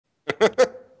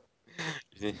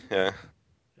Yeah.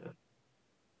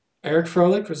 Eric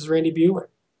Froehlich versus Randy Buehler.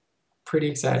 Pretty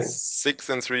exciting.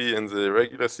 6-3 in the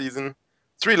regular season.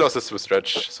 Three losses to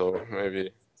stretch, so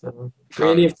maybe So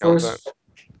Randy, can't of count that.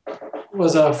 course,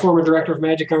 was a former director of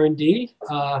Magic R&D,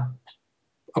 a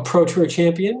Pro Tour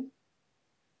champion,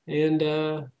 and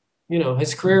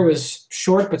his career was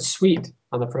short but sweet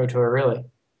on the Pro Tour, really,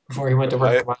 before he went Got to work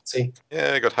hired. for Moxie.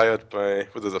 Yeah, got hired by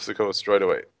Wizards of the Coast right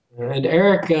away. And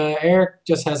Eric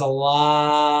just has a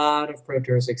lot of Pro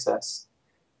Tour success,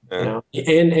 Yeah.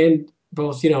 and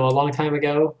both, a long time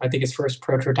ago. I think his first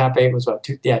Pro Tour top eight was what,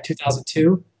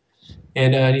 2002,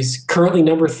 and he's currently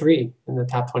number three in the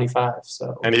top 25.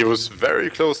 So And he was very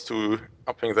close to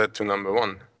upping that to number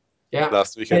one yeah,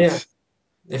 last yeah. weekend.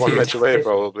 If One he match away, had,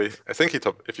 probably. I think if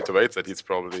he top eights that, he's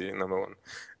probably number one.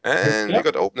 And we yep.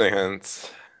 got opening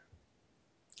hands.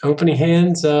 Opening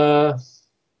hands. Very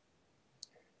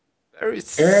Eric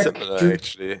similar, drew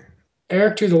actually.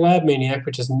 Eric drew the Lab Maniac,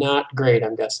 which is not great,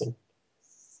 I'm guessing.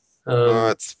 Um,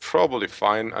 It's probably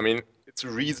fine. I mean, it's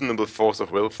reasonable force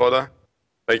of will fodder.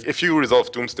 Like, if you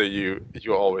resolve Doomsday, you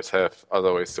always have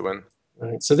other ways to win.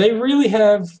 right. So they really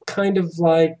have kind of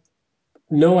like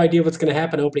no idea what's going to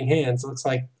happen opening hands. It looks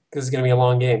like this is going to be a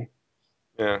long game.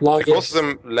 Yeah. Long Like, game. both of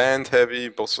them land heavy,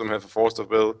 both of them have a force of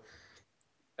will.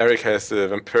 Eric has the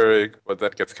Vampiric, but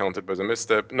that gets countered by the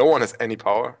misstep. No one has any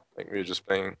power. Like, we're just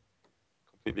playing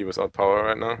completely without power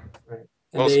right now. Right.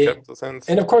 And Most they capital sense.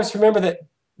 and of course remember that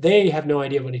they have no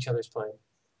idea what each other's playing.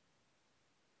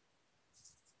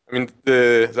 I mean,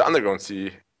 the underground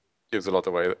sea gives a lot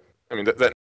away. I mean,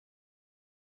 that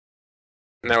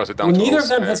narrows it down Well, to neither of Oath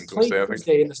them has and played Doomsday, I think.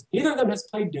 Doomsday in this. Neither of them has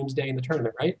played Doomsday in the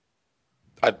tournament, right?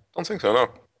 I don't think so, no.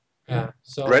 Yeah.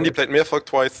 So Randy played Meerfolk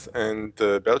twice and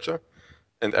Belcher,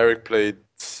 and Eric played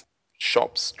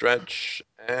Shop Stretch,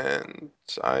 and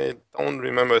I don't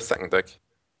remember a second deck,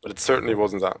 but it certainly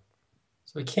wasn't that.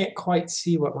 So we can't quite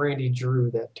see what Randy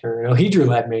drew that turn. Oh, he drew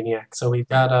Lab Maniac. So we've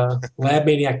got a Lab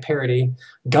Maniac parody,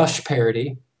 Gush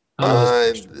parody. I don't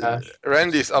know this Uh, Gush.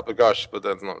 Randy's up a gush, but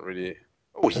that's not really.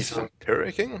 Oh, That's he's not.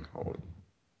 Vampiricking? Oh,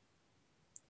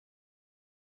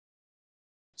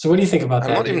 So what do you think about I'm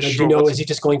that? not even Like, do you sure know, what's. is he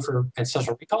just going for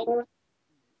ancestral recall there?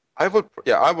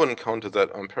 Yeah, I wouldn't counter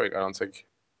that on Vampiric, I don't think.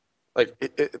 Like,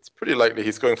 it's pretty likely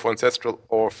he's going for Ancestral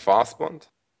or Fast Bond.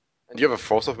 And you have a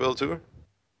Force of Will too.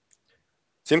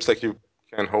 Seems like you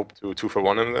can hope to 2 for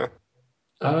 1 in there.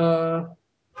 Uh,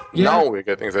 yeah, Now we're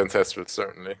getting the Ancestral,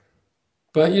 certainly.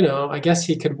 but I guess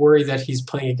he could worry that he's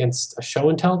playing against a show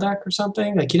and tell deck or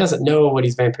something. Like he doesn't know what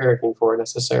he's vampiricking for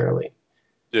necessarily.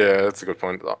 Yeah, that's a good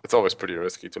point. It's always pretty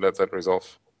risky to let that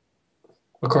resolve.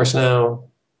 Of course, now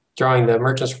drawing the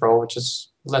merchant's roll, which is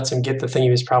lets him get the thing he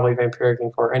was probably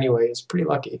vampiricking for anyway, is pretty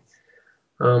lucky.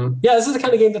 Yeah, this is the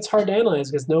kind of game that's hard to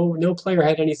analyze because no player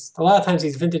had any. A lot of times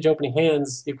these vintage opening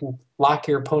hands, you can lock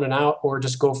your opponent out or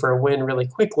just go for a win really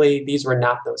quickly. These were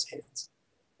not those hands.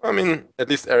 I mean, at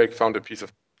least Eric found a piece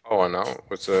of power now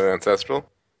with the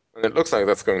Ancestral. And it looks like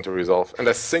that's going to resolve. And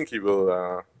I think he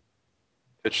will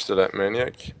pitch to that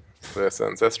Maniac. There's the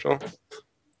Ancestral.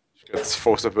 He gets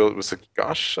Force of Will with a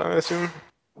Gush, I assume.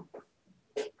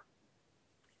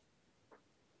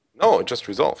 No, it just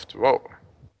resolved. Whoa.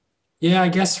 Yeah, I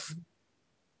guess.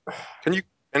 Can you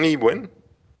can he win?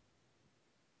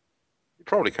 He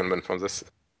probably can win from this.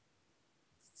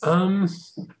 Um.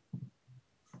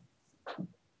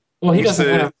 Well, he doesn't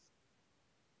Doomsday. have.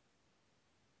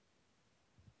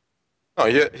 No,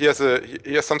 he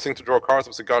has something to draw cards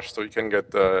with the Gush, so he can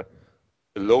get the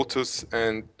Lotus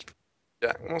and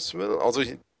Diagnos will. Also,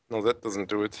 no, that doesn't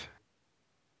do it.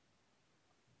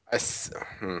 I, s-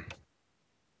 hmm.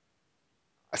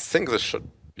 I think this should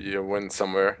be a win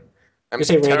somewhere. You I'm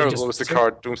say Randy terrible just with the wins here.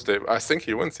 card Doomsday. I think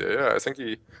he wins here. Yeah, I think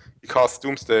he casts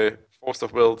Doomsday, Force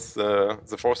of Will's the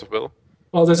Force of Will.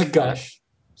 Well, there's a gush,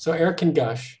 so Eric can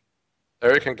gush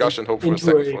Eric can Gush and hope for a into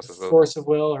second a Force of Will. force of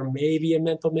will or maybe a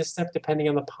mental misstep, depending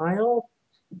on the pile.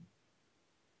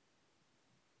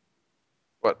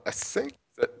 But I think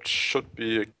that should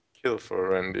be a kill for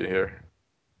Randy here.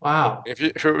 Wow. If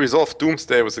you resolve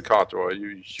Doomsday with the card draw,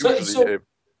 you So usually so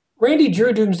Randy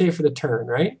drew Doomsday for the turn,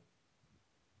 right?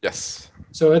 yes.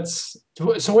 So it's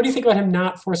so. What do you think about him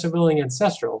not force of willing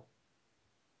ancestral?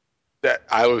 That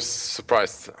I was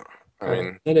surprised. I Right.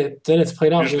 mean, Then it's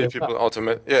played out usually really well.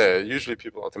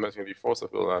 people automatically force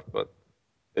of will that, but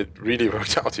it really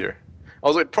worked out here.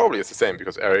 Also, it probably is the same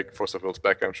because Eric force of will's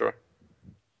back, I'm sure.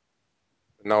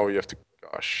 But now you have to,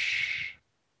 gosh,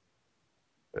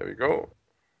 there we go.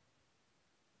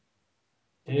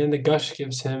 And the gush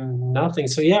gives him nothing.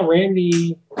 So yeah,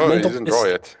 Randy Oh, he mental didn't draw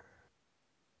miss. yet. So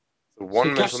So one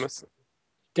mental gush miss.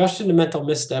 Gush into mental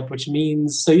misstep, which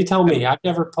means so you tell And me. I've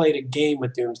never played a game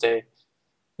with Doomsday.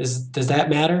 Does that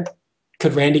matter?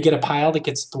 Could Randy get a pile that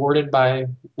gets thwarted by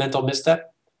mental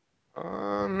misstep?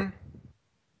 um,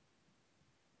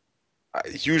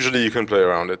 usually you can play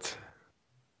around it.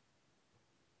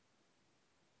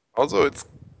 Also, it's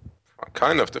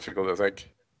kind of difficult, I think.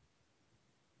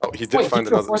 Oh, he did Wait, he find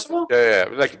drew a another. forcible? Yeah,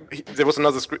 yeah. Like there was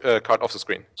another card off the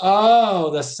screen.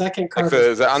 Oh, the second Like card was the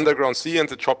forcible. underground sea and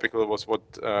the tropical was what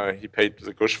he paid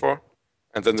the gush for,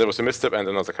 and then there was a misstep and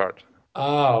another card,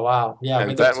 Oh, wow. Yeah, and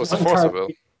but there that was was a one card forcible.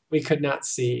 we could not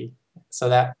see. So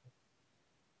that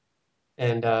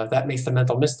and that makes the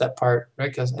mental misstep part,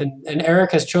 right? And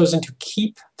Eric has chosen to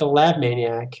keep the Lab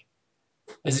Maniac.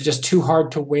 Is it just too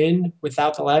hard to win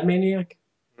without the Lab Maniac?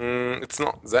 It's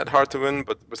not that hard to win,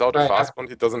 but without a Right. fast bond,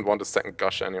 he doesn't want a second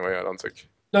gush anyway. I don't think.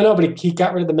 No, but he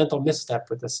got rid of the mental misstep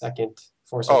with the second Oh,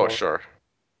 forcible. sure.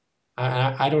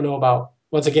 I don't know about,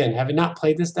 once again, having not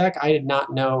played this deck, I did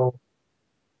not know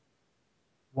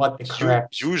what the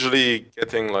correct. Usually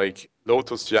getting like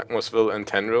Lotus, Yakmosville, and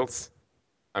Tendrils.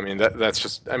 I mean that's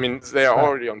just. I mean they are Right.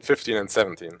 already on 15 and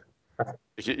 17. Right.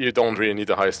 You don't really need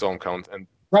a high storm count, and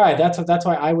Right. That's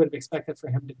why I would have expected for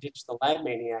him to ditch the Lab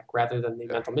Maniac rather than the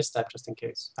yeah. mental misstep, just in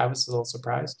case. I was a little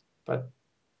surprised, but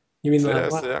you mean So the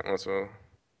there's what? the Yakmosville.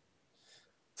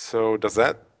 So does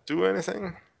that do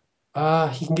anything?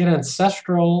 He can get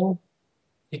ancestral.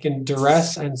 He can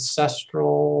duress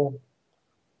ancestral.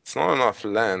 It's not enough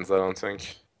lands, I don't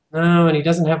think. No, and he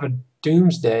doesn't have a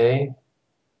Doomsday.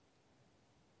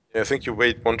 Yeah, I think you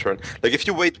wait one turn. Like if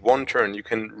you wait one turn, you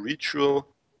can ritual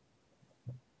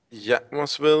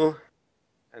Yakmosville,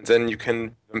 and then you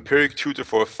can Vampiric Tutor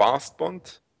for a fast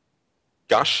bond,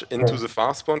 gush into Right. the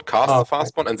fast bond, cast Oh, the okay.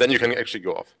 fast bond, and then you can actually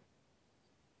go off.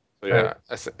 So Right.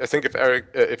 yeah, I think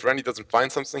if Randy doesn't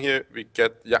find something here, we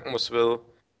get Yakmosville,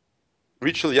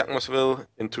 ritual Yakmosville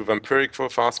into Vampiric for a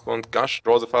fast bond, gush,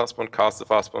 draw the fast bond, cast the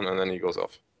fast bond, and then he goes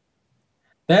off.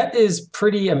 That is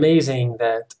pretty amazing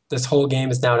that this whole game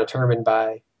is now determined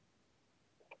by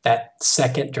that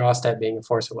second draw step being a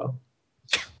force of will.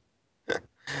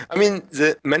 I mean,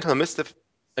 the mental mischief,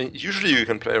 usually you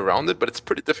can play around it, but it's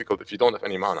pretty difficult if you don't have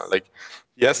any mana. Like,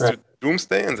 he has Right. to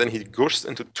Doomsday, and then he gushes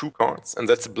into two cards, and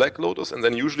that's a Black Lotus, and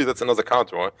then usually that's another card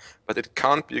draw. But it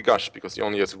can't be a gush, because he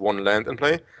only has one land in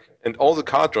play, and all the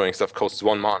card drawing stuff costs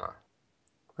one mana.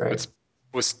 So Right. it's,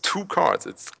 with two cards,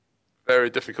 it's very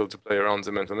difficult to play around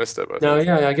the mental misstep, I No, think.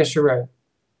 yeah, I guess you're right.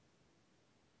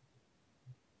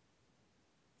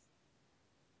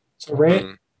 So Rand,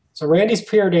 Hmm. so Randy's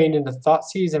preordained into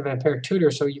Thoughtseize and Vampiric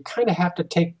Tutor, so you kind of have to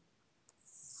take.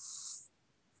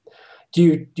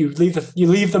 Do you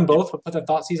leave them both but put the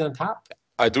Thoughtseize on top?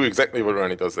 I do exactly what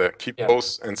Randy does there. Keep Yeah.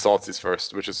 both and Salties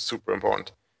first, which is super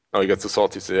important. Now he gets the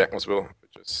Salties to Yakmas will,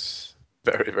 which is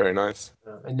very, very nice.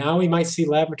 And now we might see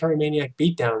Laboratory Maniac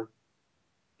beatdown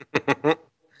Attack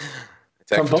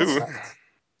from for both two. sides.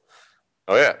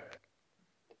 Oh yeah,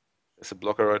 it's a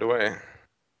blocker right away.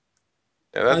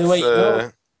 Yeah, By the way, you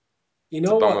that's a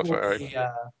know bummer for Eric.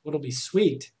 what'll be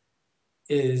sweet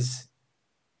is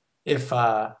if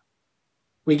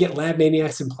we get Lab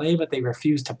Maniacs in play, but they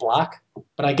refuse to block.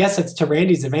 But I guess it's to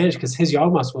Randy's advantage because his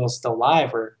Yawgmoth will is still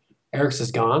live, where Eric's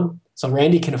is gone. So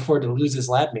Randy can afford to lose his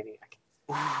Lab Maniac.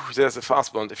 Ooh, there's a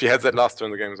fast bond. If he had that last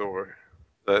turn, the game's over.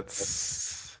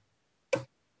 That's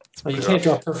Well, you pretty can't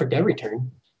draw rough. perfect every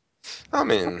turn. I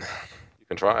mean, you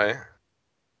can try.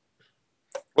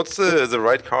 What's the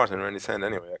right card in Randy's hand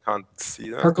anyway? I can't see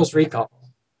that. Perkle's Recall.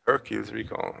 Hercules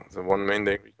recall, the one main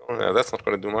deck recall. Yeah, that's not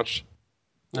going to do much.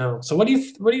 No. So what do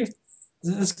you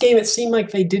this game? It seemed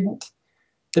like they didn't.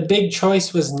 The big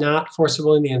choice was not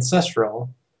forcibly the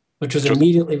ancestral, which was Just,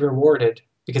 immediately rewarded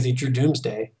because he drew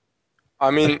Doomsday. I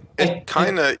But mean, it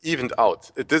kind of evened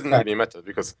out. It didn't right. really matter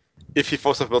because if he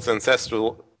force of wills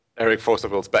ancestral, Eric force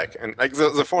of wills back, and like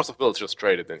the force of wills just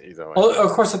traded in either way. Well,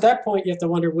 of course, at that point, you have to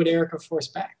wonder would Eric have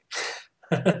forced back?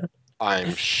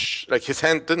 Like his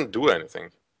hand didn't do anything.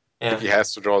 I think Yeah. he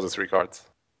has to draw the three cards.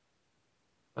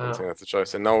 I don't think Wow. that's a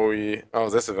choice. And now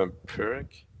this is a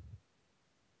vampiric. Hmm.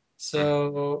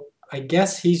 So I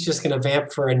guess he's just going to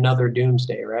vamp for another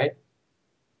Doomsday, right?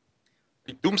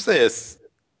 Doomsday is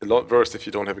a lot worse if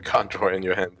you don't have a card draw in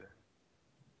your hand.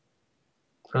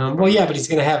 Well, yeah, but he's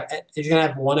gonna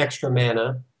have one extra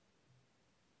mana,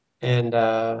 and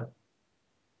I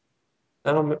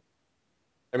don't.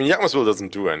 I mean, Yakmasville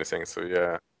doesn't do anything, so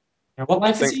yeah. And what I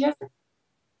life is think he at?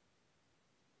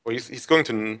 well, he's going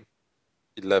to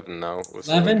 11 now with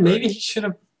the 11. vampiric. Maybe he should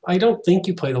have. I don't think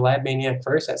you play the Lab Maniac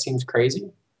first. That seems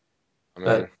crazy. I mean,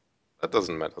 But that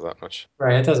doesn't matter that much.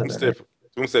 right, it doesn't Doomsday, matter.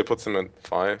 Doomsday puts him at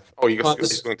 5. Oh, Well,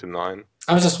 he's going to 9.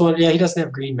 I was just wondering. Yeah, he doesn't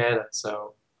have green mana,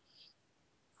 so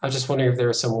I was just wondering if there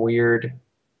was some weird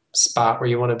spot where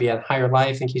you want to be on higher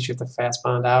life in case you have to fast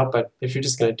bond out. But if you're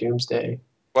just gonna Doomsday,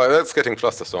 Well, that's getting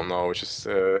Flusterstorm now, which is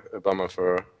a bummer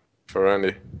for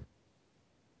Randy.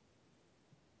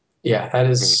 yeah, that I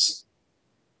mean, is.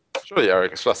 surely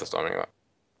Eric is Flusterstorming that.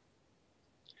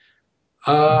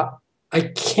 Uh, I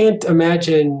can't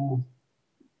imagine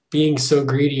being so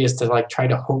greedy as to like try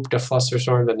to hope to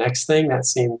Flusterstorm the next thing. That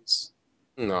seems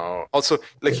No. Also,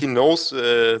 like he knows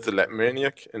the Lab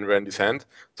Maniac in Randy's hand,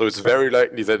 so it's very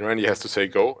likely that Randy has to say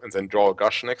go and then draw a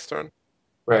Gush next turn.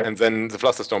 right. And then the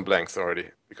Flusterstorm blanks already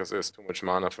because there's too much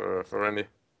mana for Randy.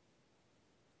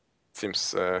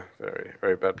 Seems very,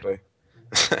 very bad play.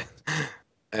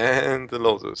 And the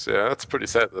Lotus, yeah, that's pretty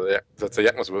sad. That's a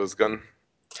Yakmas with his gun.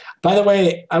 By the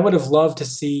way, I would have loved to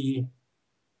see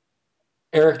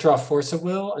Eric draw Force of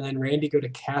Will, and then Randy go to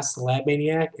cast the Lab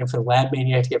Maniac, and for the Lab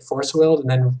Maniac to get Force of Willed, and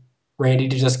then Randy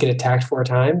to just get attacked 4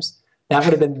 times. That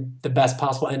would have been the best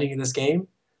possible ending in this game.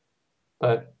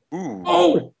 But Ooh.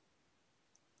 oh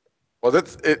Well,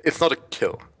 it's not a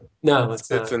kill. no, it's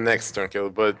It's not. a next turn kill,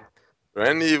 but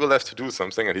Randy will have to do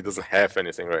something, and he doesn't have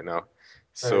anything right now. Right.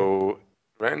 So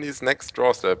Randy's next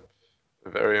draw step,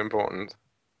 very important.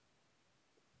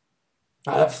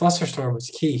 That Flusterstorm was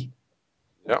key.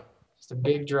 Yeah. Just a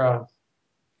big draw.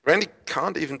 Randy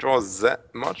can't even draw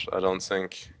that much, I don't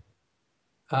think.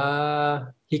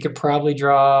 He could probably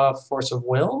draw Force of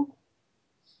Will,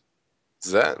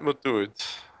 That would do it.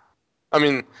 I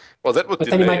mean, well, that would but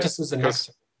then he delay might it just lose the next because,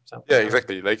 turn or something. yeah, I don't know.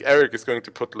 exactly. Like Eric is going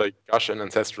to put like Gush and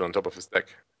Ancestral on top of his deck.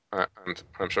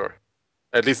 I'm sure.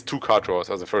 At least 2 card draws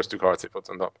are the first 2 cards he puts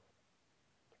on top.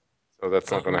 So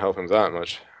that's not going to help him that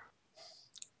much.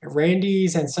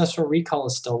 Randy's Ancestral Recall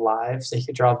is still live, so he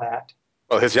could draw that.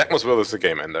 Well, his Yakmas Will is the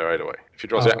game ender right away. If he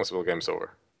draws Oh. Yakmas Will, game's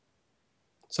over.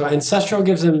 So Ancestral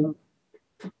gives him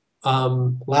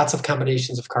lots of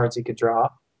combinations of cards he could draw.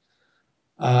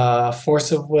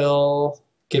 Force of Will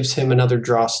gives him another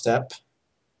draw step.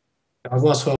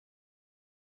 Almost Will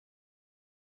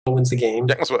wins the game.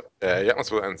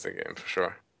 Yakmas Will ends the game for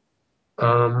sure.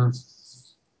 Um,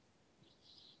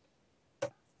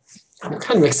 I'm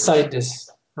kind of excited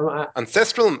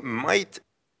Ancestral might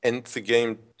end the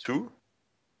game too.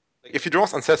 Like if he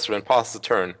draws Ancestral and passes the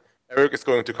turn, Eric is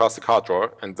going to cast a card draw,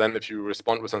 and then if you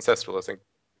respond with Ancestral, I think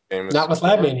the game is not with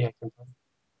Lab Maniac.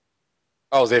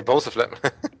 Oh, they both have Lab.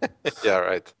 Yeah,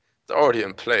 right. It's already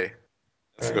in play.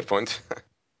 That's a Right. good point.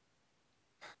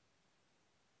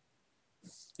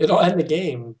 It'll end the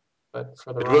game, but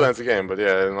for the It wrong. will end the game, but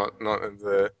yeah, not in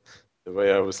the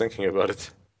way I was thinking about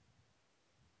it.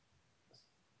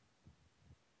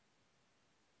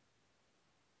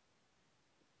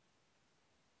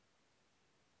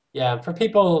 Yeah, for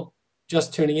people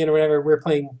just tuning in or whatever, we're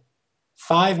playing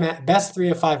best 3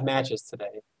 of 5 matches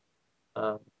today.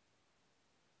 The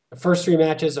first 3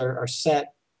 matches are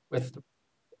set with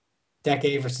deck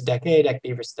A versus deck A, deck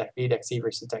B versus deck B, deck C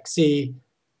versus deck C.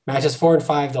 Matches 4 and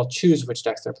 5, they'll choose which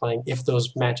decks they're playing if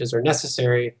those matches are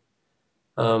necessary,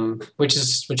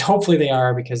 which hopefully they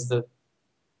are because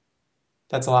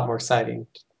that's a lot more exciting.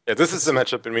 Yeah, this is the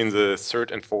matchup between the third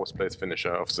and fourth place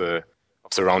finisher of the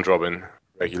round robin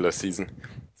regular season.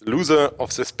 The loser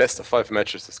of this best of 5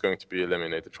 matches is going to be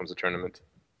eliminated from the tournament,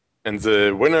 and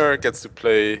the winner gets to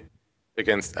play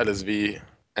against LSV,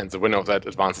 and the winner of that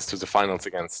advances to the finals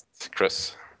against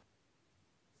Chris.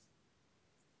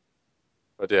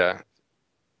 But yeah,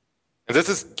 and this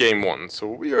is game 1, so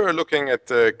we are looking at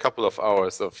a couple of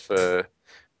hours of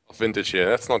vintage here.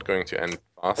 That's not going to end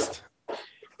fast.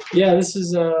 Yeah, this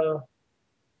is a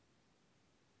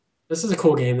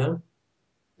cool game though.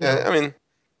 Yeah, I mean,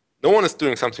 no one is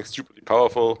doing something stupidly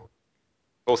powerful.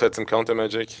 Both had some counter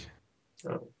magic.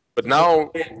 Oh. But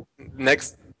now,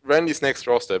 Randy's next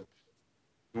draw step,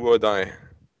 do or die.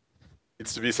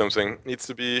 Needs to be something. Needs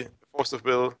to be Force of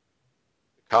Will,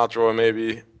 card draw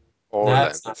maybe, or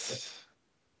That's land.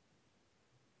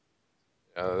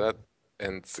 not good. Yeah, that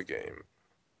ends the game.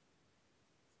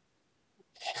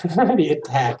 The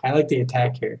attack. I like the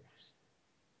attack here.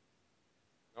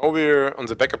 Now we're on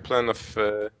the backup plan of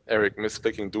Eric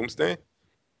misclicking Doomsday,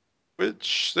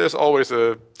 which there's always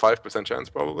a 5% chance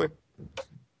probably.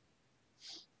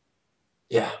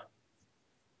 Yeah.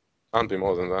 Can't be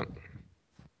more than that.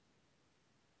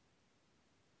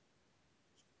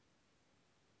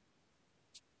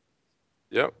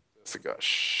 Yep, that's a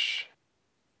Gush.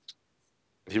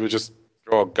 He would just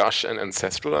draw Gush and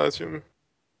Ancestral, I assume.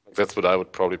 Like, that's what I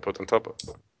would probably put on top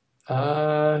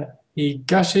of. He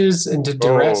gushes into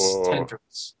duress Oh.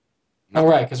 tendrils. Oh,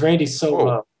 right, because Randy's so Whoa.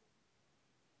 low.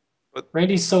 But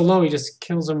Randy's so low, he just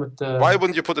kills him with why the.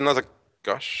 wouldn't you put another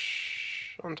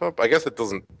gush on top? I guess it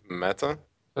doesn't matter.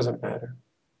 Doesn't matter.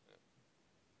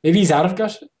 Maybe he's out of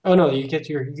gush. Oh no, you get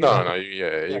to No, no, shuffle. no. Yeah,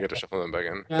 you Yeah, get to shuffle them back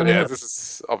in. yeah, I But don't yeah, know. this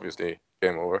is obviously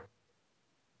game over.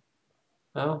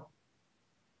 Oh,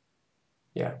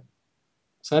 yeah.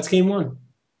 So that's game one.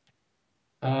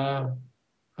 Uh,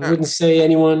 I Yeah, wouldn't say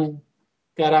anyone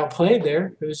got outplayed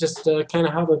there. It was just kind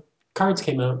of how the cards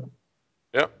came out.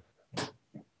 yeah.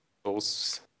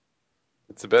 Those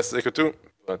it's the best they could do.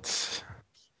 But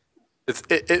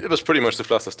it was pretty much the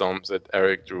Flusterstorms that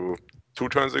Eric drew 2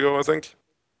 turns ago, I think.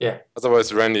 Yeah.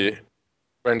 Otherwise,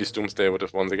 Randy's Doomsday would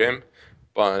have won the game.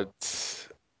 But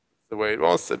the way it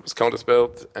was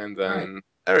counterspelled, and All right. then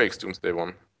Eric's Doomsday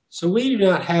won. So we do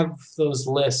not have those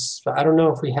lists, but I don't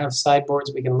know if we have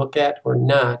sideboards we can look at or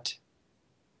not.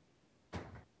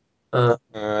 Uh,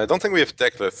 I don't think we have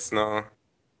deck lists, no.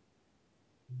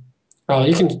 oh,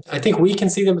 you can. I think we can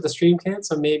see them, but the stream can't.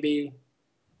 So maybe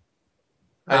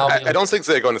I, I'll I, be I able. don't think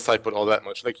they're going to sideboard all that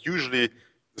much. Like usually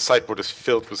the sideboard is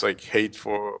filled with like hate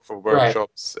for Right.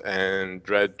 workshops and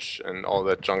dredge and all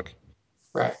that junk.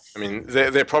 Right. I mean,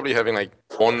 they're probably having like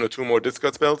 1 or 2 more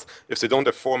discard spells. If they don't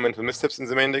have 4 mental missteps in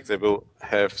the main deck, they will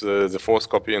have the force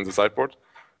copy in the sideboard.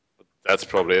 But that's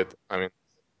probably it. I mean,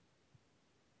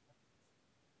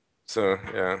 so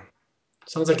yeah.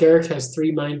 Sounds like Eric has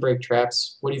 3 mind break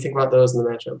traps. What do you think about those in the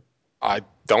matchup? I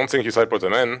don't think you sideboard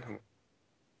them in.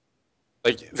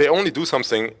 Like they only do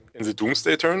something in the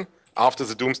Doomsday turn after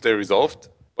the Doomsday resolved,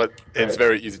 but it's Right.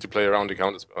 very easy to play around the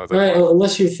counterspell at that Right. point.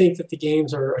 Unless you think that the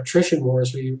games are attrition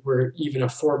wars, where even a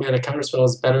 4 mana counterspell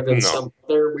is better than No. some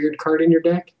other weird card in your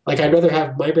deck. Like I'd rather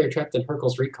have mind break trap than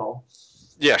Hurkyl's Recall.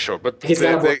 Yeah, sure, but He's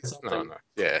got to work no, something. no,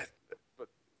 yeah, but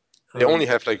they only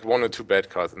Um, have like 1 or 2 bad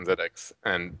cards in their decks,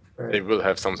 and right. they will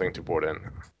have something to board in.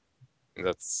 And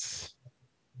that's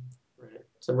Right.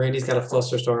 So Randy's got a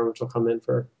Flusterstorm, which will come in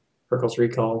for Hurkyl's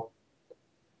Recall.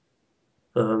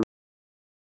 Um,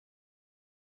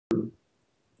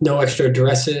 no extra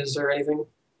addresses or anything.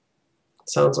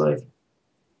 Sounds like.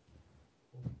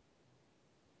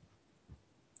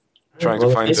 trying to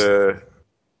Well, find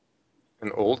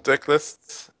an old deck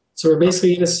list so we're of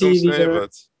basically going to see Doomsday,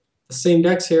 but the same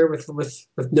decks here with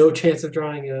no chance of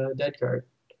drawing a dead card.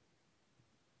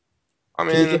 I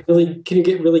mean, Can you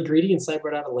get really greedy and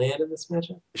sideboard out a land in this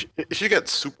matchup? if you get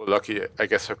super lucky, I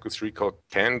guess Hercules Recall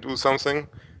can do something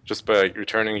just by like,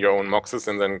 returning your own Moxes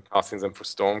and then casting them for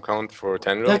Storm count for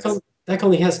Tendrils. Deck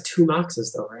only has 2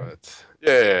 Moxes though, right? But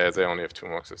yeah, they only have 2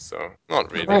 Moxes, so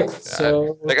not really. Right. Yeah,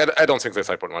 So I don't think they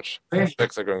sideboard much. right.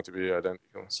 Decks are going to be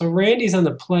identical. So Randy's on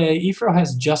the play. Efro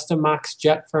has just a Mox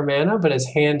Jet for mana, but his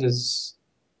hand is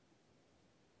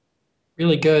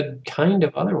really good, kind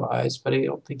of otherwise, but I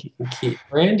don't think he can keep.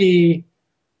 Randy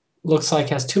looks like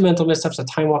has 2 mental missteps, a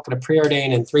time walk, and a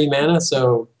preordain, and 3 mana.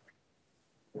 So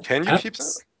Can you keep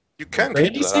that? You can keep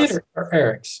Randy's hand that. or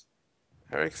Eric's?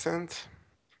 Ericsson.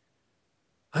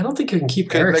 I don't think you can keep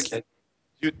Okay, Eric's like hand.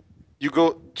 you you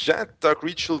go Jet, Dark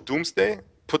Ritual, Doomsday,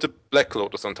 put a Black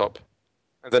Lotus on top.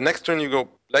 And the next turn you go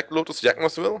Black Lotus,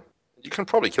 Yakmasville. You can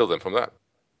probably kill them from that.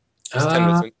 With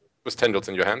Uh, Tendrils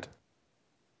in your hand.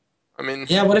 I mean,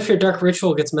 yeah, what if your Dark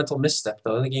Ritual gets mental misstep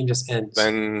though? Then the game just ends.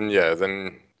 then yeah,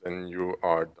 then you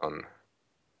are done.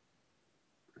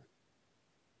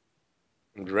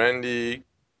 And Randy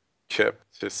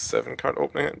kept his 7 card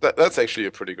opening hand. That's actually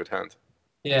a pretty good hand.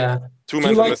 Yeah. 2 Do you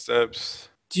mental like missteps.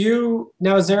 do you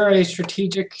now is there a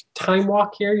strategic time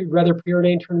walk here? You'd rather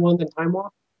preordain turn 1 than time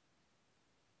walk?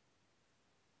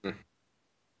 Hmm.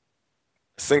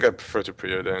 I think I prefer to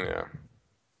preordain, yeah.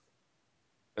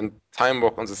 And time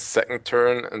walk on the second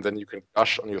turn, and then you can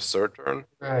gush on your third turn.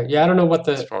 Right. Yeah, I don't know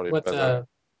It's probably what better. the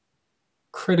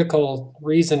critical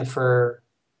reason for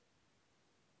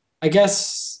I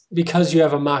guess because you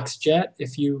have a Mox Jet,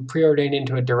 if you preordain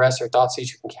into a Duress or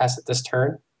Thoughtseize, you can cast it this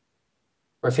turn.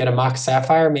 Or if you had a Mox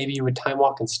Sapphire, maybe you would time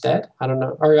walk instead. I don't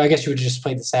know. Or I guess you would just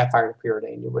play the Sapphire to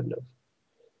preordain. You wouldn't have.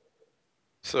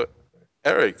 So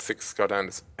Eric's 6 card hand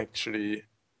is actually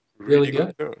Really really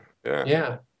good. good too. Yeah.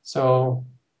 Yeah. So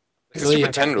His really super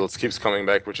have tendrils keeps coming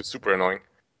back, which is super annoying.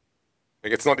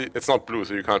 Like it's not blue,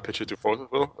 so you can't pitch it to Force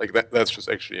of Will. Like that's just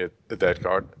actually a dead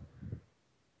card.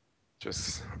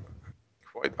 Just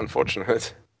quite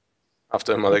unfortunate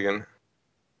after a mulligan.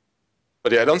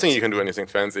 But yeah, I don't think you can do anything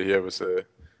fancy here with the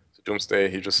Doomsday.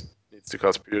 He just needs to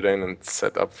cast Preordain and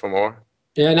set up for more.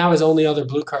 Yeah, now his only other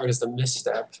blue card is the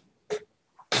misstep.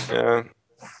 Yeah.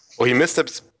 Well, he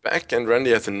missteps back, and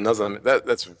Randy has another.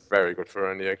 That's very good for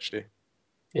Randy actually.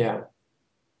 Yeah.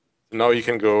 Now he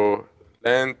can go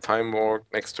land, time walk,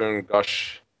 next turn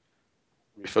gush,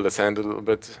 refill his hand a little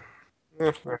bit.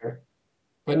 Yeah. Right.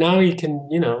 But now he can,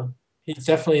 he's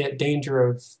definitely at danger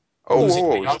of Oh, losing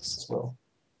whoa, the whoa. Yogs's will.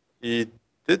 He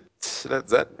did let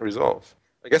that resolve.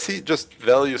 I guess he just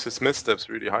values his missteps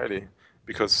really highly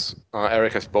because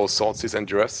Eric has both Saltsies and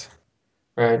Duress.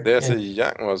 Right. There's a And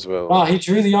Yang as wow, well. he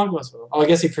drew the Yog's will. Oh, I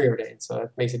guess he preordained, so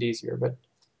it makes it easier. But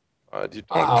You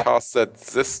don't wow. cast that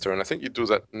this turn. I think you do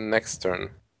that next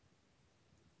turn.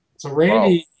 So Wow.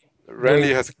 Randy Randy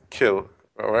with has kill.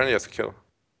 Randy has kill.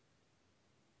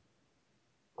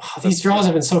 these That's draws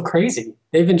have been so crazy.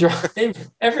 They've been draw. They've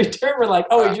every turn we're like,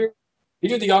 oh, uh, he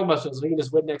drew the Yogg so we can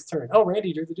just win next turn. Oh,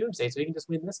 Randy drew the Doomsday, so he can just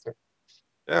win this turn.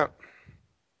 yeah.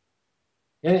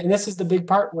 And this is the big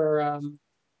part where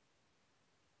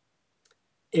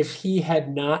if he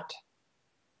had not,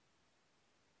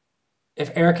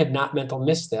 if Eric had not mental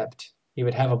misstepped, he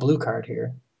would have a blue card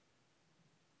here.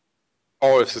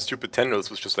 Or if the stupid tendrils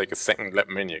was just like a second lap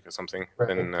maniac or something, Right.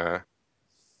 then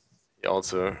he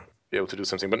also be able to do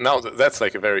something. But now that's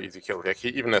like a very easy kill. Like he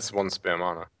even has one spare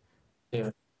mana. Yeah.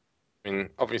 I mean,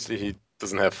 obviously he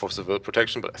doesn't have force of will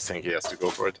protection, but I think he has to go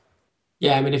for it.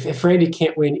 Yeah, I mean, if Randy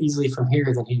can't win easily from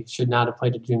here, then he should not have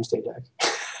played a Doomsday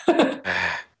deck.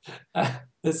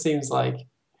 This seems like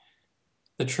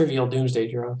the trivial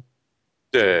Doomsday draw.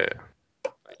 Yeah,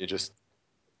 you just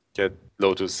get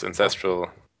Lotus Ancestral,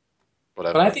 But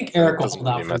whatever, I think and Eric it will doesn't hold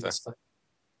really out for matter. this thing.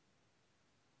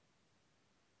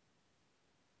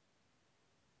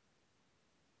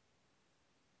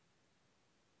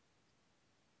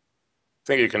 I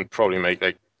think you can probably make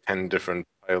like 10 different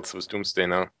piles with Doomsday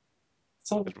now.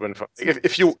 So But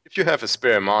if you have a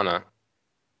spare mana,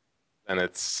 then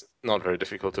it's not very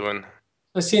difficult to win.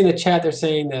 I see in the chat they're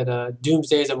saying that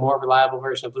Doomsday is a more reliable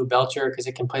version of Blue Belcher because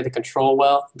it can play the control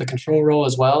role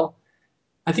as well.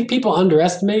 I think people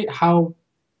underestimate how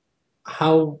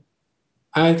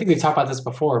I think we talked about this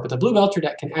before, but the Blue Belcher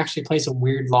deck can actually play some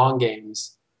weird long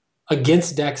games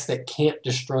against decks that can't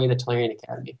destroy the Tolarian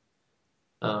Academy.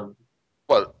 Um,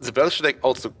 Well, the Belcher deck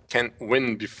also can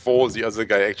win before the other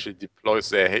guy actually deploys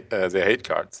their hate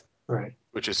cards, right.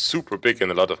 which is super big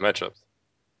in a lot of matchups.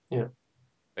 Yeah.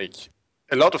 Like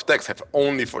a lot of decks have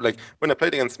only for like when I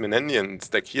played against Menendian's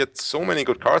deck, he had so many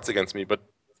good cards against me, but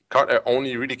the card I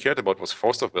only really cared about was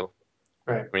Force of Will.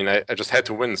 Right. I mean, I just had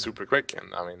to win super quick,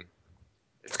 and I mean,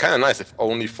 it's kind of nice if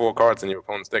only 4 cards in your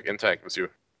opponent's deck interact with you.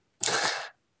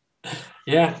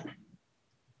 Yeah.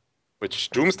 Which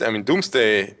Doomsday, I mean,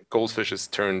 Doomsday Goldfish is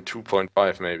turn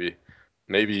 2.5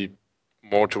 maybe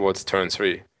more towards turn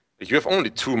 3. Like you have only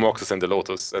 2 Moxes and the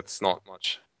Lotus. That's not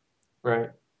much, Right.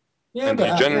 Yeah, and but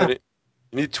you yeah. generally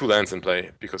you need 2 lands in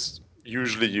play because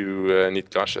usually you need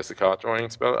Gush as a card drawing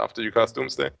spell after you cast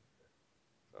Doomsday.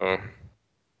 So,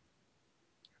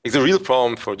 like the real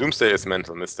problem for Doomsday is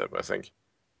mental misstep. I think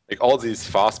like all these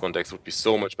fast one decks would be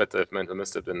so much better if mental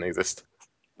misstep didn't exist.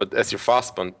 But as your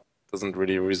fast one doesn't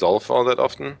really resolve all that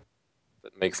often,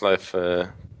 that makes life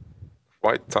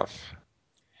quite tough.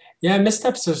 Yeah,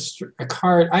 Misstep's a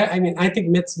card. I mean, I think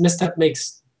Misstep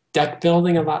makes deck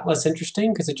building a lot less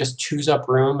interesting because it just chews up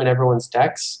room in everyone's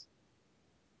decks.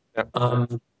 Yeah.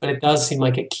 But it does seem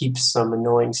like it keeps some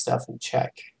annoying stuff in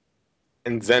check.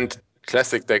 And then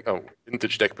classic deck, oh,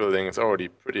 vintage deck building is already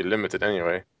pretty limited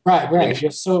anyway. Right, I mean, right. You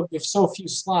have so few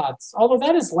slots. Although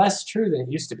that is less true than it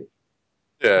used to be.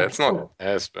 yeah, Like it's not people,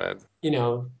 as bad.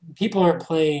 people aren't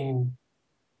playing.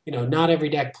 Not every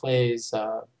deck plays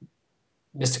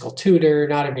Mystical Tutor.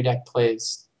 Not every deck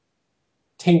plays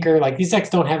Tinker. Like these decks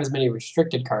don't have as many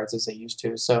restricted cards as they used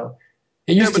to. So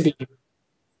it Yeah, used to but be.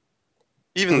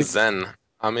 even then,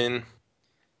 I mean,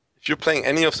 if you're playing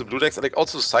any of the blue decks, like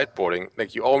also sideboarding,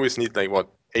 like you always need like what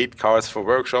 8 cards for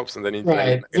workshops, and then you need like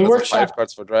Right. The another workshop 5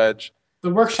 cards for dredge. the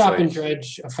It's workshop like and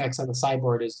dredge effects on the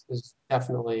sideboard is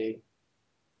definitely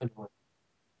annoying.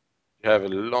 you have a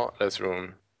lot less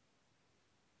room.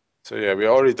 So yeah, we're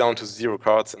already down to 0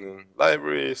 cards in the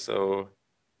library. So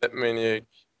that maniac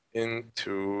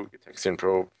into Gitaxian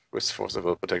Probe with Force of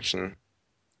Will protection.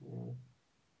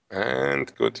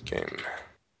 And good game.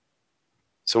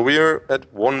 So we're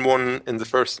at 1-1 in the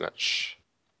first match.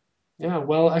 Yeah,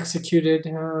 well executed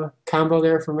combo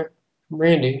there from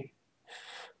Randy.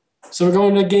 So we're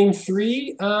going to game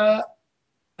three.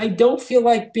 I don't feel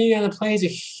like being on the play is a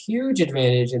huge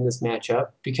advantage in this matchup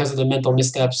because of the mental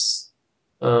missteps.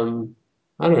 I don't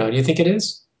know. Do you think it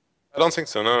is? I don't think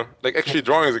so, no. Like actually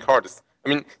drawing as a card is I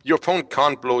mean, your opponent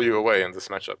can't blow you away in this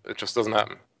matchup. It just doesn't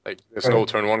happen. Like there's no Right.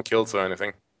 turn 1 kills or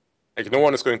anything. Like no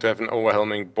one is going to have an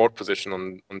overwhelming board position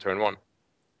on turn 1.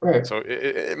 Right. So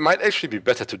it might actually be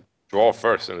better to draw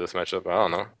first in this matchup. I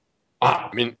don't know. Wow.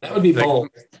 I mean, That would be like bold.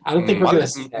 I don't think we're going to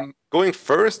see that. going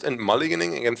first and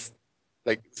mulliganing against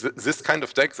like this kind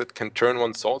of deck that can turn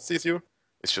one swords sees you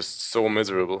is just so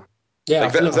miserable.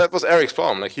 Like Yeah, no, that was Eric's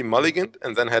problem. Like he mulliganed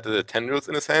and then had the tendrils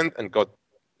in his hand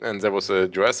and there was a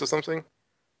dress or something.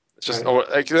 It's just right. or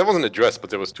like there wasn't a dress, but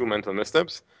there was two mental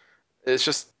missteps. It's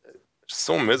just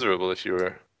so miserable if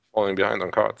you're falling behind on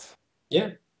cards.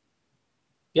 Yeah,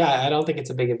 yeah. I don't think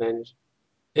it's a big advantage.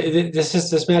 This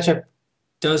matchup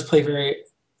does play very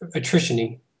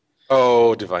attrition-y.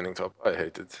 Oh, divining top. I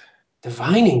hate it.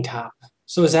 Divining Top.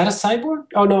 So is that a sideboard?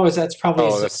 Oh no, is that's probably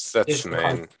Oh, his that's additional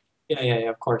card. main. Yeah,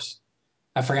 of course.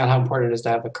 I forgot how important it is to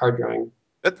have a card drawing.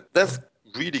 That's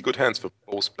really good hands for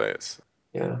both players.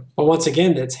 Yeah, but once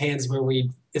again, it's hands where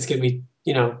it's gonna be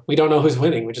we don't know who's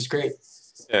winning, which is great.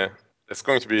 Yeah, there's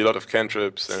going to be a lot of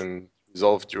cantrips and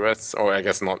resolve duress, or I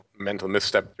guess not mental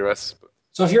misstep duress. But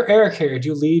So if you're Eric here, do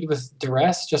you lead with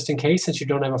duress just in case, since you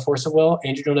don't have a force of will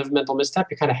and you don't have a mental misstep?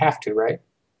 You kind of have to, right?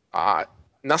 uh,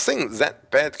 nothing that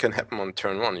bad can happen on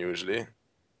turn one usually.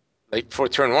 Like for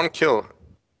turn one kill,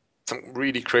 some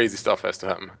really crazy stuff has to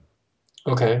happen.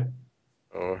 Okay.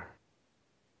 Or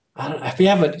I don't.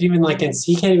 Yeah, but even like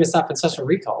he can't even stop ancestral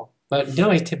recall. But no,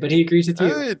 but he agrees with you.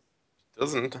 it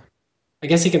doesn't. I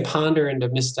guess he can ponder into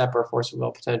misstep or force of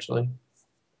will potentially.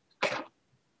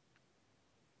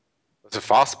 It's a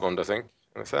fast bond, I think,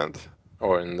 in the sand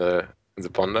or in the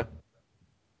ponder.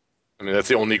 I mean, that's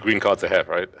the only green cards I have,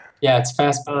 right? Yeah, it's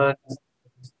fast bond.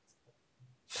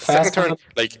 Second Fast turn, bond.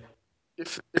 like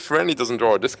if Randy doesn't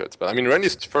draw a discard spell, I mean,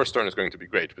 Randy's first turn is going to be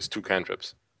great with two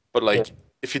cantrips, but Yeah. like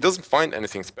if he doesn't find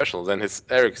anything special, then his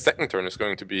Eric's second turn is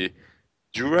going to be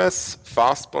Duress,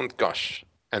 Fast Bond, Gush,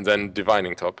 and then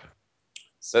Divining Top.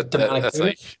 Demonic That's Voodoo?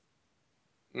 like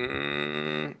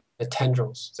mm, The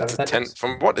tendrils. Is that that's what a that 10. is?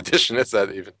 From what edition is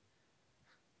that even?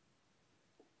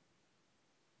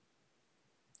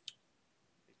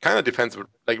 Kind of depends.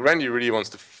 Like Randy really wants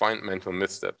to find mental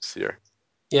missteps here.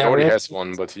 He Yeah, already Randy. has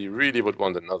one, but he really would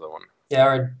want another one. Yeah,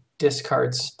 or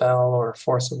discard spell or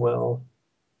force of will.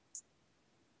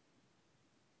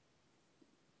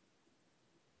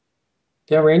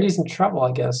 Yeah, Randy's in trouble,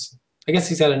 I guess. I guess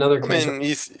he's got another I cancer. mean,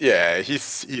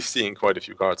 he's seen quite a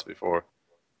few cards before.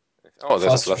 Oh,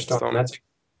 there's Flusterstorm.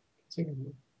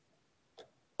 Flusterstorm. A,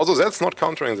 Although that's not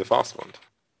countering the fast one.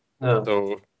 no.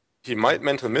 So he might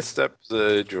mental misstep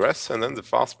the duress, and then the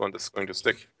fast one is going to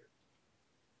stick.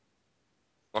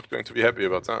 Not going to be happy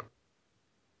about that.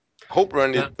 Hope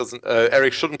Randy Yeah. doesn't.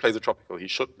 Eric shouldn't play the tropical. He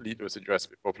should lead with the duress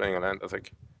before playing a land, I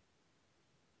think.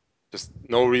 Just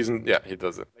no reason. Yeah, he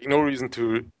does it. Like, no reason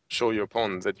to show your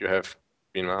opponent that you have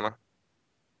green mana.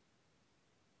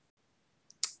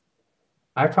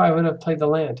 I probably would have played the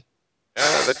land.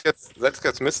 Yeah, that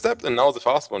gets misstepped, and now the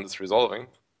fast one is resolving,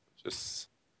 which is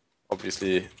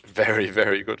obviously very,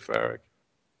 very good for Eric.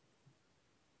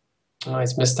 Oh,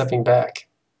 he's misstepping back.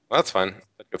 Well, that's fine.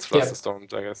 That gets Yep.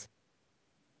 Flusterstormed, I guess.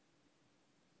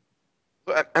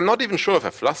 So I'm not even sure if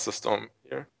a Flusterstorm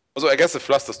here. Also, I guess the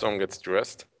Flusterstorm gets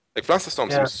dressed. Like, Flusterstorm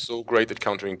Yeah. seems so great at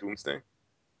countering Doomsday.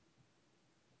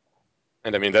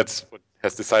 And I mean, that's what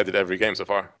has decided every game so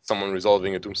far. Someone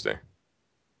resolving a Doomsday.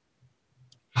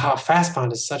 Oh, fast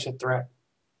bond is such a threat.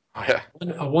 Oh, yeah.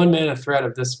 A one mana threat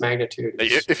of this magnitude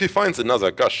Like, is if he finds another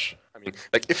Gush, I mean,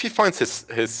 like, if he finds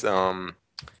his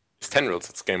tendrils,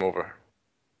 it's game over.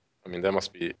 I mean, there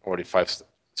must be already 5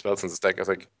 spells in this deck. I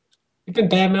think, you've been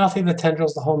bad mouthing the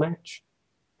tendrils the whole match.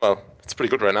 well, it's pretty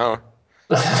good right now.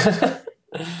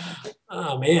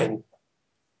 Oh man.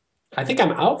 I think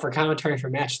I'm out for commentary for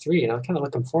match 3, and I'm kind of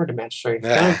looking forward to match 3.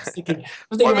 Now I'm thinking,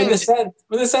 Well, I when mean, this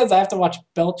ends, I have to watch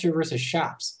Belcher versus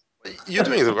Shops. you're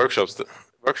doing the workshops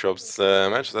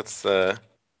match. That's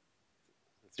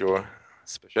your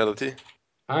specialty.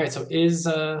 All right, so is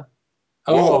Whoa,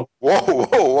 oh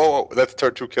whoa! That's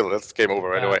turn 2 kill. That's game over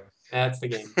right yeah, away. that's the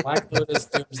game. Black Lotus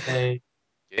Doomsday.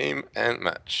 Game and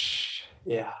match.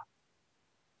 Yeah.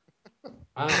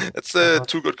 Wow. It's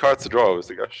two good cards to draw, with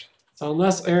the gosh. So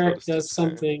unless Black Eric Lotus does Doomsday.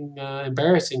 something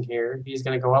embarrassing here, he's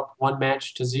going to go up 1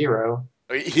 match to 0.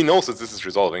 He knows that this is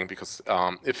resolving because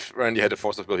if Randy had a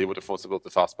force of will, he would have force of will the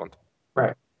fast bond.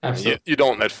 Right. I mean, you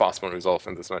don't let fast bond resolve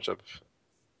in this matchup.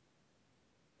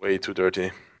 Way too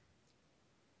dirty.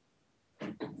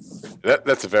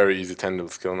 That's a very easy tendril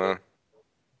skill now.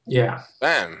 Yeah.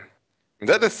 Bam.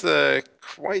 That is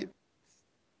quite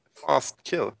a fast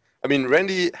kill. I mean,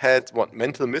 Randy had what,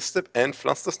 mental misstep and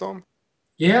Flusterstorm?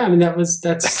 Yeah, I mean that was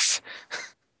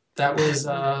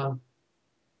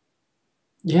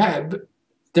yeah, but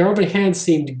their opening hand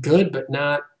seemed good, but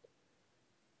not.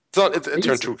 It's not. It's a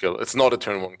turn 2 kill. It's not a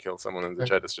turn 1 kill. Someone in the Right.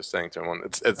 chat is just saying turn 1.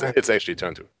 Right. It's actually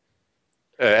turn 2.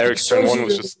 Eric's turn shows 1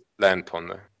 was you- just land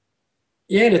ponder.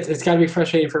 Yeah, and it's got to be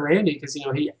frustrating for Randy because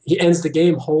he ends the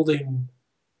game holding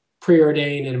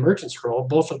Preordain and Merchant Scroll,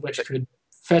 both of which could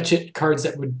fetch it cards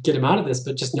that would get him out of this,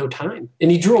 but just no time.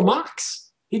 And he drew a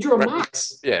Mox. He drew a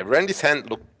Mox. Yeah, Randy's hand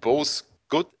looked both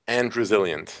good and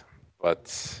resilient.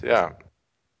 But yeah,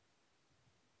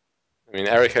 I mean,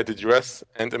 Eric had the duress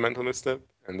and the mental misstep,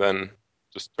 and then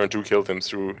just turn two killed him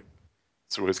through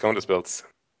his counter spells.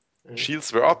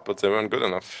 Shields were up, but they weren't good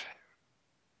enough.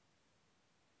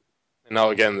 And now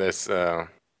again, there's I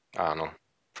don't know,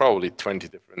 probably 20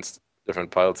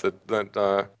 different piles that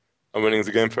are winning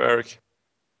the game for Eric.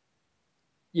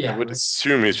 Yeah, I would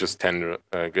assume he's just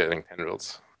getting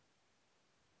tendrils.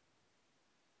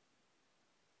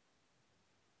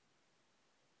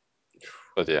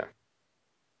 But yeah,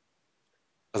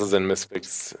 other than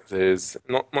mispicks, there's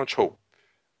not much hope.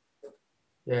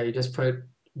 yeah. You just put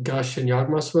Gush and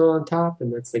Yawgmoth's on top,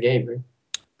 and that's the game, right?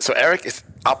 So Eric is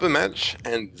up a match,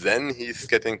 and then he's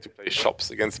getting to play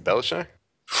shops against Belcher.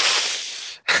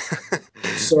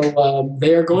 So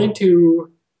they are going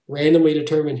to randomly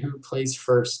determine who plays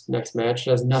first next match.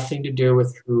 It has nothing to do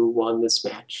with who won this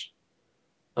match.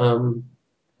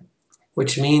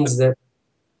 Which means that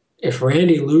if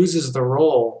Randy loses the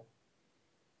role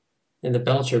in the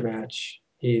Belcher match,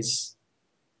 he's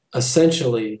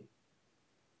essentially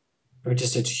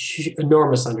just an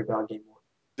enormous underdog game one.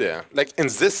 Yeah, like in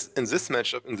this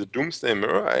matchup in the Doomsday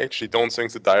Mirror, I actually don't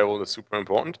think the die roll is super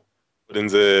important. But in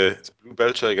the Blue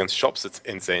Belcher against Shops, it's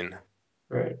insane.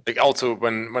 Right. Like also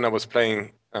when I was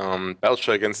playing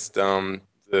Belcher against the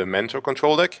Mentor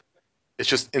control deck, it's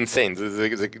just insane.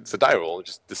 The die roll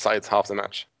just decides half the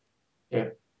match. Yeah.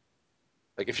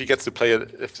 Like if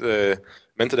the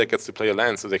Mentor deck gets to play a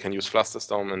land, so they can use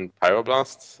Flusterstorm and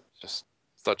Pyroblast, just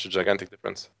such a gigantic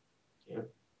difference. Yeah.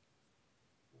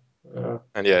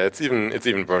 And yeah, it's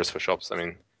even worse for Shops. I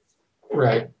mean,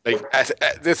 right. like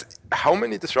how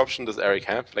many disruption does Eric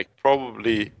have? Like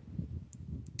probably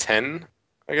 10,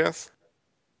 I guess.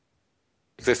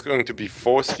 There's going to be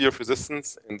 4 Sphere of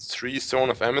Resistance and 3 Stone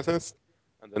of Amethyst,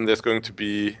 and then there's going to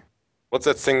be what's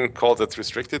that thing called that's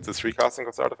restricted? The 3 casting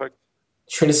cost artifact.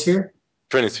 Trinisphere.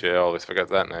 Trinisphere, I always forget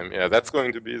that name. Yeah, that's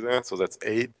going to be there. So that's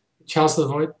 8. Chalice of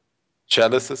the Void.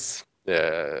 Chalices.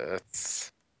 Yeah,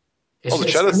 it's the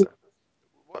Chalice.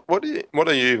 What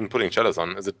are you even putting Chalice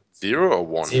on? Is it 0 or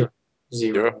 1? 0.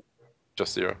 0.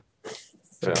 Just 0.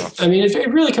 I mean,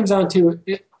 it really comes down to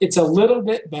it's a little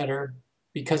bit better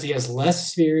because he has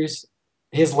less spheres,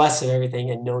 he has less of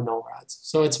everything, and no null rods.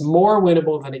 So it's more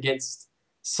winnable than against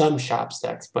some shop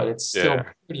stacks, but it's still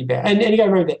pretty bad. And you got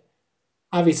to remember that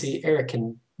obviously Eric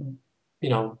can,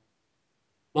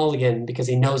 mulligan because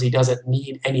he knows he doesn't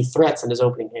need any threats in his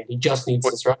opening hand. He just needs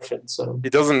disruption. So he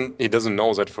doesn't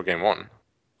know that for game 1.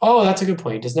 Oh, that's a good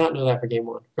point. He does not know that for game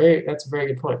 1. That's a very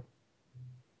good point.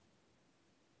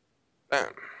 Damn.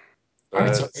 All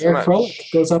right, so Eric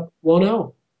Froehlich goes up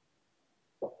 1-0.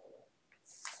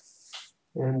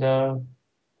 And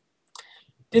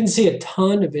didn't see a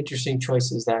ton of interesting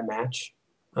choices that match.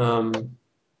 I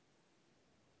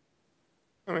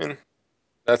mean,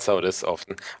 that's how it is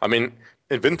often. I mean,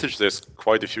 in Vintage, there's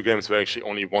quite a few games where actually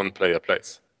only one player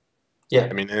plays. Yeah.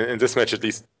 I mean, in this match at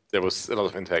least, there was a lot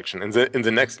of interaction. In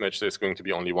the next match, there's going to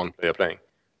be only one player playing.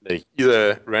 Like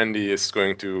either Randy is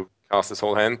going to cast his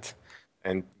whole hand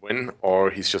and win, or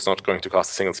he's just not going to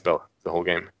cast a single spell the whole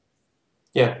game.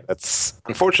 Yeah. That's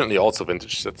unfortunately also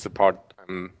Vintage. That's the part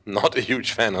I'm not a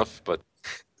huge fan of, but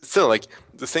still, like,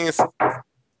 the thing is,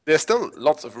 there's still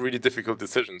lots of really difficult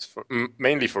decisions,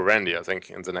 mainly for Randy, I think,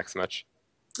 in the next match.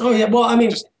 Oh, yeah. Well, I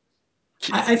mean,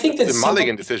 I think that the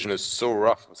mulligan decision is so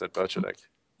rough with that Belcher deck.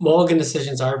 Mulligan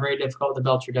decisions are very difficult with the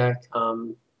Belcher deck.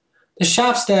 The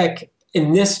Shops deck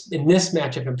in this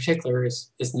matchup in particular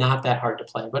is not that hard to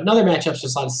play. But in other matchups,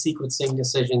 there's a lot of sequencing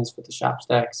decisions with the Shops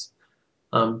decks.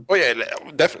 Oh yeah,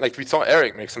 definitely. Like we saw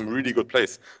Eric make some really good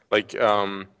plays. Like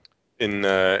in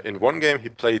one game, he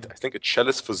played I think a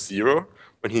Chalice for 0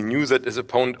 when he knew that his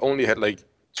opponent only had like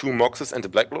 2 Moxes and a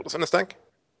Black Lotus in his deck,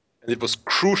 and it was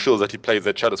crucial that he played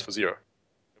that Chalice for 0.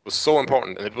 It was so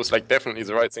important, and it was like definitely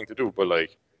the right thing to do. But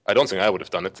like, I don't think I would have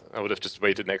done it. I would have just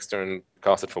waited next turn and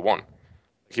cast it for 1.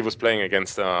 He was playing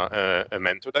against a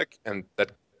Mentor deck, and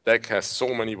that deck has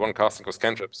so many 1 casting cost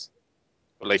cantrips.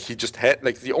 But like he just had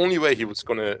like the only way he was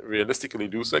gonna realistically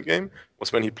lose that game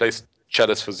was when he placed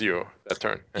Chalice for 0 that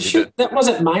turn. And Shoot, that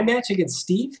wasn't my match against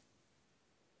Steve.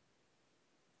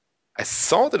 I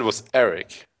thought it was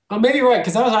Eric. Oh, maybe you're right,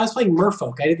 because I was playing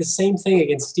Merfolk. I did the same thing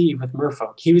against Steve with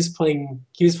Merfolk. He was playing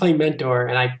Mentor,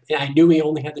 and I knew he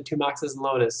only had the 2 Moxes and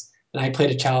Lotus, and I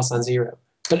played a Chalice on 0.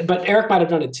 But Eric might have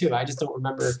done it too. I just don't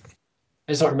remember.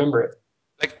 I just don't remember it.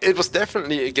 Like it was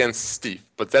definitely against Steve,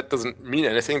 but that doesn't mean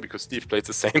anything because Steve played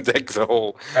the same deck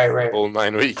Right, the right. whole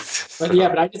 9 weeks. But yeah,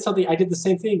 but I did something. I did the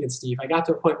same thing against Steve. I got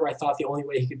to a point where I thought the only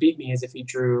way he could beat me is if he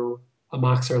drew a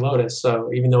Mox or Lotus.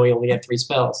 So even though he only had 3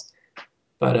 spells,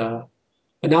 but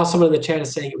now someone in the chat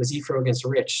is saying it was Ephro against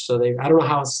Rich. So I don't know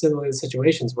how similar the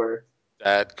situations were.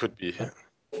 That could be.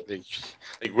 But Like,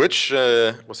 like Rich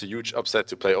was a huge upset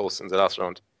to play Oath in the last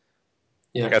round.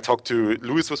 yeah. Like I talked to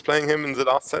Lewis was playing him in the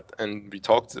last set, and we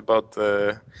talked about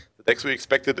the decks we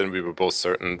expected, and we were both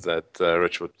certain that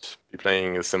Rich would be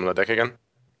playing a similar deck again.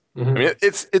 I Mm-hmm. mean,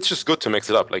 it's just good to mix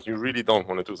it up. Like you really don't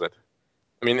want to do that.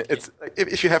 I mean, it's like,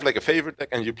 if you have like a favorite deck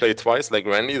and you play it twice, like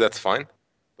Randy, that's fine.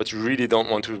 But you really don't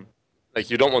want to, like,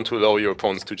 you don't want to allow your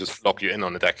opponents to just lock you in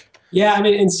on the deck. Yeah, I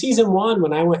mean, in season 1,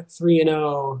 when I went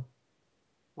 3-0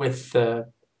 with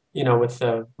with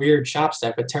the weird shop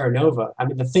stack with Terra Nova, I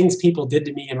mean, the things people did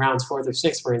to me in rounds 4 through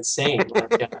 6 were insane.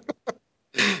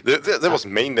 There was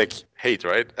main deck hate,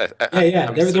 right? Yeah.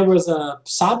 I'm There was a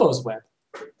Sabo's web.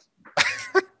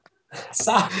 yeah.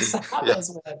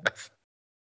 Sabo's web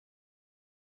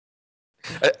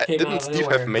came Didn't out of Steve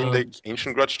have nowhere. main deck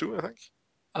Ancient Grudge too? I think.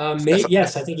 I,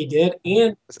 Yes, I think he did,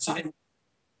 and I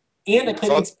I played thought.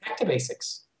 against Back to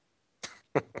Basics.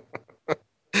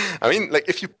 I mean, like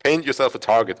if you paint yourself a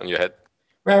target on your head,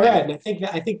 Right. and And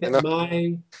I think you that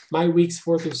know, my weeks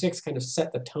 4 through 6 kind of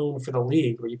set the tone for the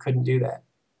league where you couldn't do that.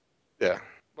 yeah.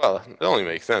 Well, it only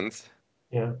makes sense.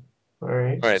 Yeah. All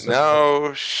right. All right, So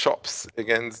now shops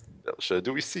against Belcher.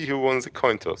 Do we see who won the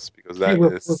coin toss? Because I think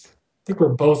that is I think we're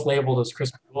both labeled as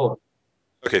Chris Bullen.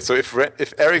 okay. So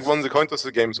if Eric won the coin toss,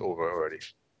 the game's over already.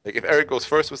 Like if Eric goes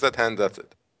first with that hand, that's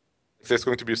it. Like, there's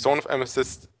going to be a Stone of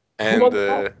Amethyst Who won the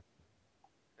roll?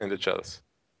 and the Chalice.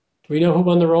 Do we know who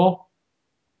won the roll?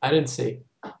 I didn't see.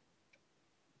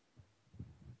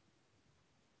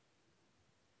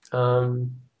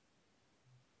 Um,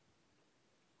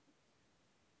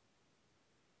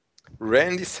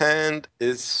 Randy's hand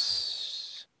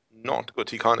is not good.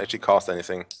 He can't actually cast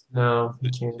anything. no, he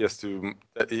He can't. has to.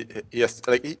 He has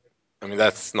to, like. I mean,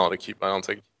 that's not a keep. I don't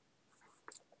think.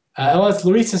 LS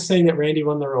Luis is saying that Randy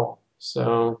won the roll.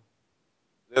 So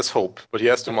There's hope, but he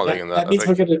has to mulligan that. that I means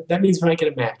think. that means we might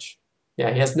get a match.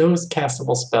 Yeah, he has no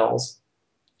castable spells.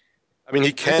 I mean,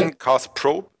 he can cast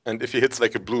probe, and if he hits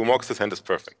like a blue mox, his hand is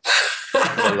perfect.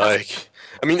 But like,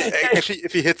 I mean, actually,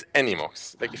 if he hits any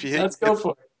mox, like if he Let's go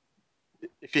for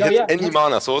it. if he Oh hits yeah, any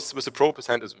mana source with a probe, his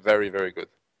hand is very, very good.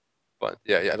 But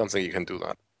yeah, I don't think you can do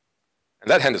that. And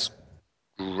that hand is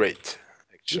great,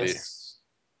 actually. yes.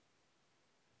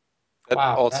 That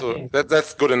Wow, also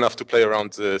that's good enough to play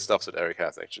around the stuff that Eric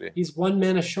has actually. he's 1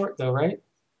 mana short though, right?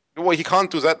 Well, he can't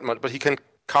do that much, but he can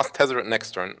cast Tezzeret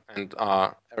next turn, and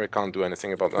Eric can't do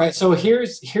anything about that. Right. So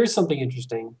here's something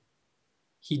interesting.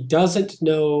 He doesn't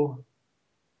know.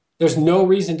 There's no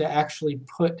reason to actually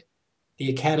put the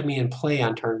Academy in play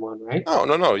on turn 1, right?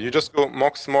 No. You just go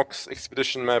Mox,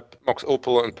 Expedition Map, Mox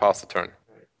Opal, and pass the turn.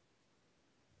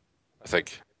 I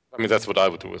think. I mean, that's what I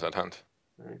would do with that hand.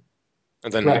 Right.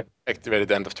 And then activate at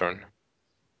the end of turn.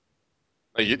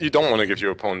 Like, you don't want to give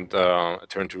your opponent a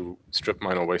turn to strip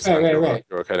mine or wasteland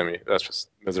your Academy. That's just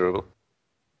miserable.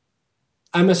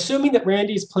 I'm assuming that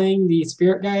Randy's playing the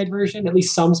Spirit Guide version, at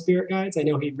least some Spirit Guides. I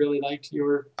know he really liked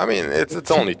your. I mean, it's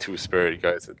only 2 Spirit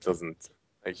Guides. It doesn't.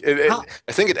 Like,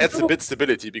 I think it adds a bit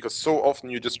stability because so often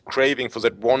you're just craving for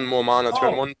that one more mana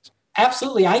turn 1.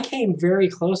 Absolutely. I came very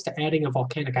close to adding a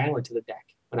Volcanic Island to the deck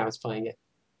when I was playing it.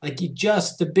 Like,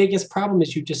 the biggest problem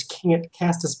is you just can't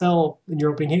cast a spell in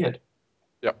your opening hand.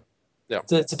 Yeah.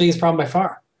 It's the biggest problem by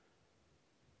far.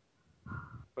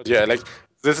 But yeah, like,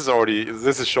 this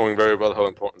is showing very well how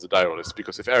important the die roll is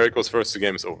because if Eric goes first, the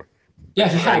game is over. Yeah,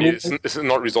 I mean, it's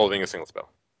not resolving a single spell.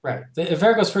 Right. If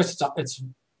Eric goes first, it's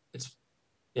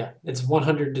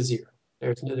 100 to 0.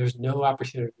 There's no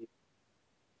opportunity.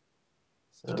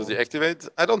 So does he activate?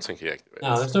 I don't think he activates.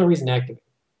 No, there's no reason to activate.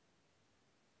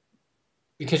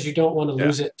 Because you don't want to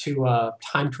lose it to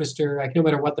Time Twister, like no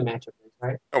matter what the matchup is,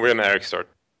 right? Oh, we're an Eric start.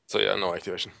 So yeah, no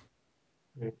activation.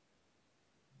 Right.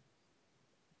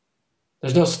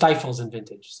 There's no stifles in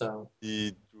Vintage, so.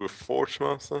 He do a Forge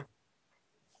Master.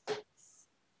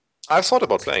 I've thought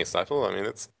about playing Stifle. I mean,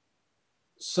 it's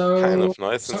kind of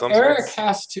nice in some Eric sense.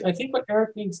 has to. I think what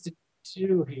Eric needs to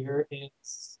do here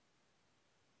is.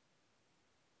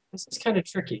 This is kind of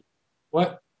tricky.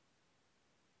 What?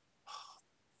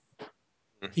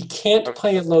 He can't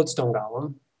play a Lodestone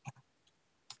Golem.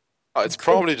 It's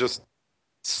probably just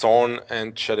Sorn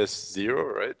and Chalice 0,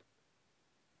 right?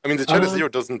 I mean, the Chalice 0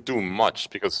 doesn't do much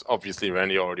because obviously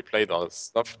Randy already played all this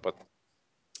stuff, but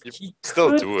you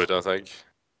still do it, I think.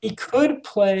 He could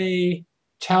play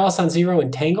Chalice on 0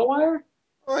 and Tanglewire?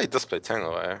 Oh, he does play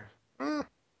Tanglewire. Hmm.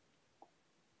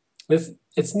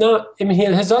 It's not. I mean,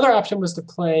 his other option was to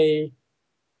play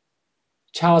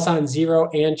Chalice on 0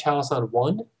 and Chalice on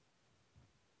 1.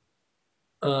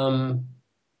 Um,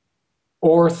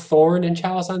 or Thorn and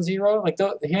Chalice on 0. Like,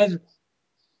 he had.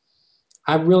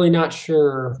 I'm really not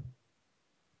sure.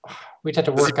 We'd have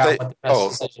to Does he work play? out what the best Oh,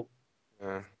 decision.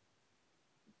 yeah.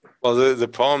 Well, the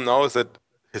problem now is that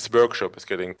his workshop is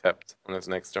getting tapped on his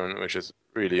next turn, which is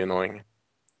really annoying.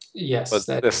 Yes, But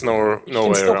that there's no he can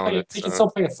way still around play. it. He can So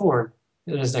still play a Thorn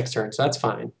in his next turn, so that's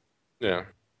fine. yeah,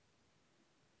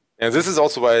 and this is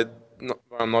also why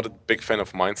I'm not a big fan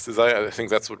of Mind's Desire. I think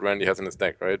that's what Randy has in his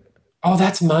deck, right? Oh,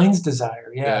 that's Mind's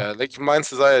Desire. Yeah, Yeah, like Mind's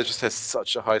Desire just has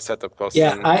such a high setup cost,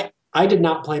 yeah. and I did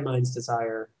not play Mind's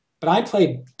Desire, but I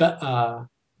played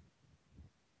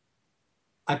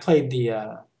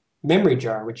the Memory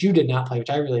Jar, which you did not play, which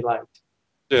I really liked.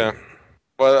 yeah.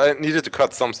 Well, I needed to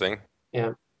cut something,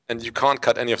 Yeah, and you can't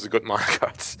cut any of the good mana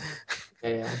cards. yeah,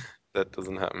 yeah. That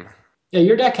doesn't happen. Yeah,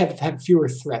 your deck had fewer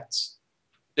threats.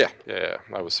 Yeah.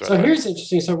 I was So threat high. here's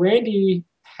interesting. So Randy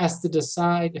has to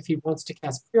decide if he wants to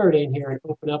cast Preordain here and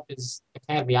open up his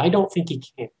academy. I don't think he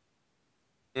can.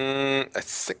 I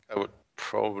think I would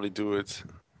probably do it.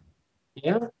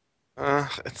 Yeah,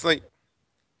 It's like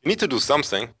you need to do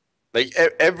something. Like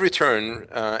every turn,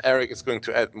 Eric is going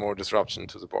to add more disruption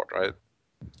to the board, right?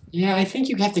 yeah. I think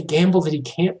you have to gamble that he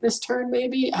can't this turn.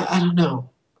 Maybe I don't know.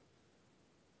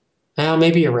 Now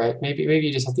maybe you're right. Maybe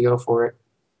you just have to go for it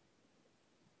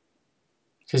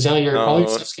because now all your No,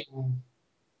 stuff's getting.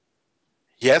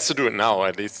 he has to do it now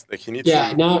at least. Like he needs Yeah,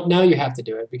 to. now you have to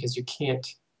do it because you can't.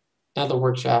 Now the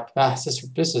workshop.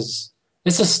 This is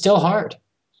still hard.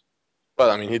 Well,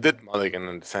 I mean, he did mulligan,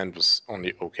 and his hand was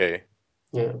only okay.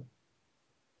 Yeah,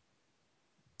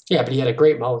 yeah, but he had a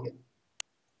great mulligan.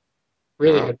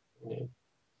 Really Uh, good.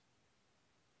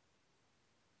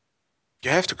 you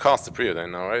have to cast the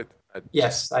preordain now, right?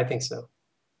 Yes, I think so.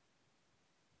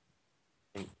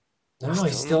 I No, he's still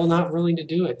not. still not willing to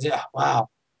do it. Yeah, wow.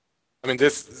 I mean,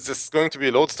 this is going to be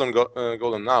a lodestone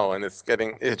golem now, and it's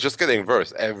just getting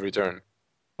worse every turn.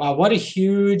 Wow, what a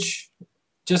huge,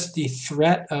 just the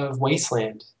threat of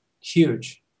Wasteland.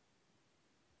 Huge.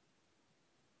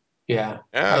 Yeah.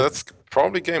 Yeah, I that's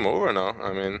probably game over now.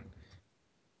 I mean,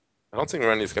 I don't think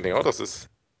Randy's getting out of this.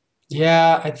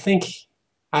 yeah, I think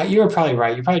you were probably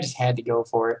right. You probably just had to go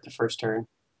for it the first turn.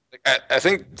 Like, I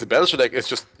think the Belcher deck is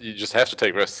just you just have to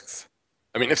take risks.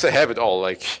 I mean, if they have it all,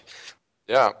 like,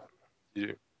 yeah,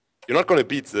 you you're not gonna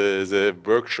beat the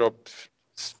workshop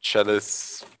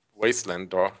chalice wasteland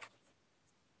draw.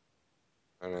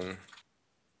 I mean,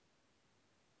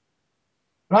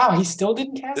 Wow, he still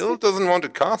didn't cast still it? doesn't want to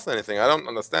cast anything. I don't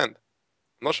understand.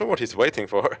 I'm not sure what he's waiting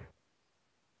for.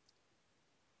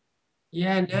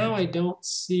 Yeah, now I don't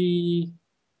see.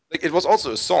 Like it was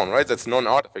also a Sorn, right? That's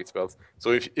non-artifact spells.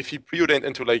 So if he preordained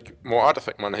into like more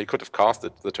artifact mana, he could have cast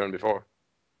it the turn before.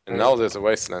 And Right. now there's a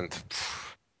wasteland.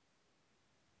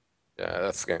 Yeah,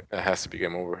 that's game. That has to be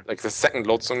game over. Like the second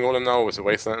Lodestone Golem now with a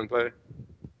wasteland in play.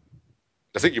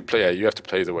 I think you play. You have to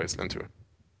play the wasteland too.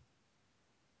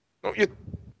 No, you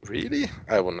really?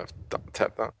 I wouldn't have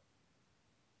tapped that.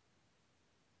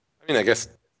 I mean, I guess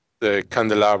the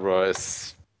candelabra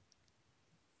is.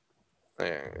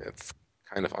 Yeah, it's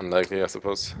kind of unlikely, I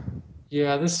suppose.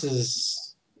 Yeah, this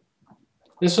was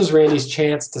Randy's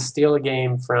chance to steal a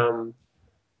game from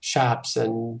Shops,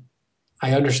 and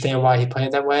I understand why he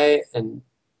played that way,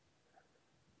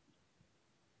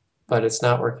 but it's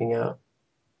not working out.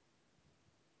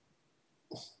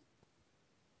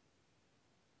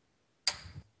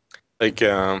 Like,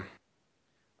 I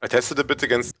tested a bit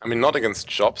against. I mean, not against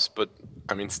Chops, but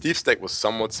I mean, Steve's deck was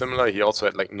somewhat similar. He also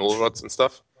had like null rods and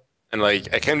stuff. And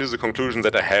like, I came to the conclusion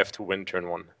that I have to win turn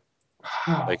one.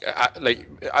 Wow. Like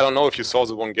I don't know if you saw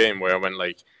the one game where I went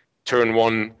like turn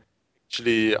one,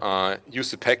 actually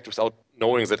used the pact without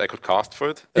knowing that I could cast for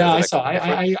it. Yeah, I That I saw. could play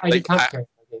for it. I did Like commentary on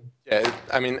that game. yeah,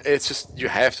 I mean it's just you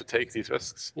have to take these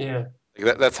risks. Yeah.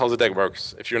 Like that's how the deck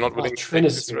works. If you're not Oh, willing to Trin take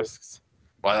is these here. risks,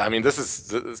 well, I mean this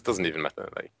doesn't even matter.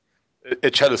 Like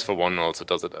a chalice for one also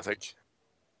does it. I think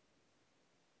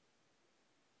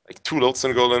like two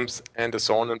Lodestone Golems and a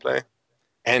Sorn in play.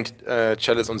 And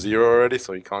Chalice on 0 already,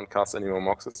 so he can't cast any more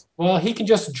Moxes. Well, he can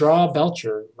just draw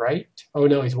Belcher, right? Oh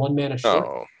no, he's 1 mana short.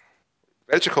 No.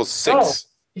 Belcher costs No, 6.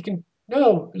 he can.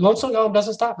 No, Lonesome Golem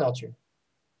doesn't stop Belcher.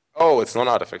 Oh, it's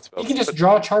non-artifact He spells. can just But,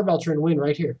 draw Char Belcher and win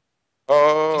right here.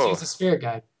 Because oh, he's a Spirit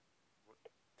guy.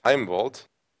 Time Vault.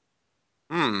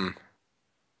 Hmm.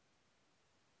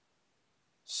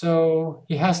 So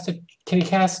he has to. Can he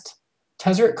cast?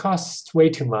 Tezzeret costs way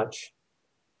too much.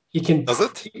 He can Does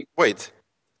it? Wait.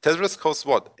 Tezzeret costs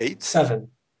what? 8? 7,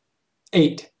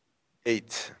 8,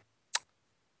 8.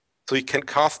 So he can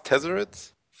cast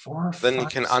Tezzeret, 4, then he 5,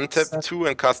 can 6, untap 7. 2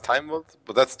 and cast Time Vault,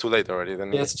 but that's too late already. Then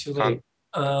Yeah, he it's too can't.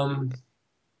 late.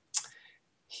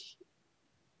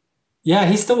 Yeah,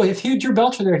 he still. If he drew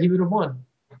Belcher there, he would have won.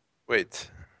 Wait.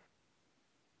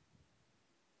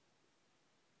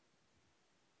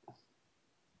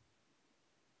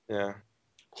 Yeah.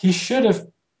 He should have. He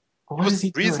What is was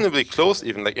he doing? reasonably close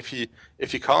even. Like if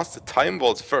he cast the Time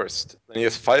Vault first, then he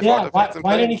has 5 Yeah, artifacts in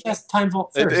why play. didn't he cast Time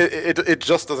Vault It, first? it, it, it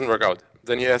just doesn't work out.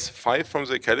 Then he has 5 from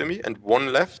the academy and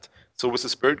 1 left. So with the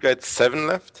Spirit Guide, 7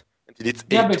 left, and he needs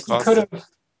Yeah, 8 to but he could cast. have.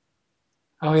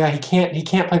 Oh yeah, he can't. He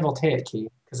can't play Voltaic Key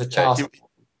because of Yeah, Chalice.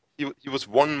 he was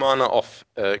 1 mana off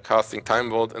casting Time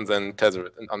Vault and then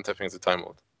Tezzeret and untapping the Time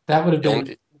Vault. That would have He been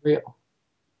only, real.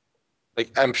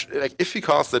 like if he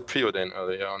casted Preordain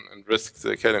earlier on and risked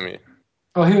the academy,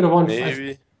 Oh, he would have won.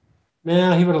 maybe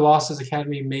Man, he would have lost his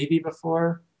academy maybe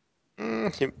before.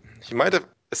 he might have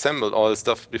assembled all this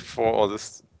stuff before all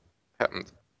this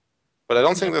happened. But I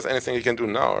don't think there's anything he can do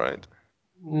now, right?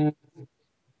 Mm,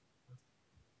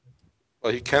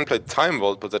 Well, he can play Time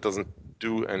Vault, but that doesn't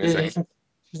do yeah, anything.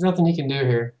 there's nothing he can do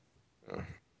here. Yeah.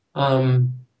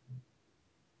 Um,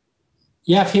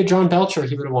 yeah, if he had drawn Belcher,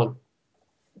 he would have won.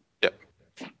 Yeah.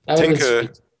 That would have been Tinker,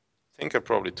 sweet. Tinker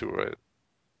probably too, right?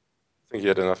 I think he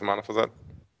had enough mana for that.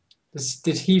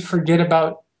 Did he forget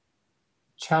about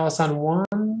Chalice on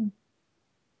 1?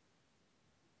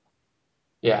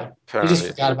 Yeah, he just Apparently.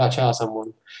 forgot about Chalice on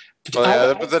 1. Well,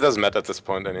 yeah, but I, that doesn't matter at this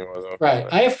point anymore, though. right.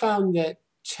 But I have found that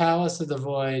Chalice of the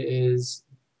Void is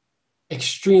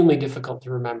extremely difficult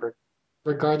to remember,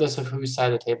 regardless of whose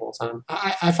side of the table it's on.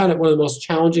 I found it one of the most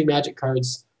challenging Magic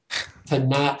cards to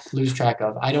not lose track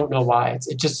of. I don't know why.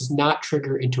 It just does not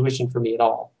trigger intuition for me at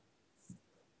all.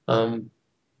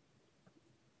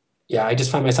 Yeah, I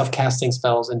just find myself casting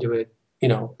spells into it,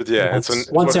 But yeah, it's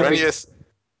once every. what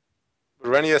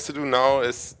Rennie has to do now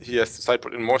is he has to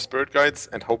sideboard in more Spirit Guides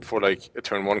and hope for like a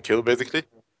turn 1 kill, basically.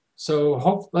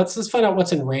 So let's find out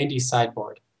what's in Randy's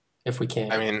sideboard, if we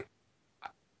can. I mean,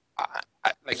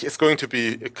 like it's going to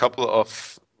be a couple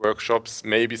of workshops,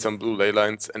 maybe some blue ley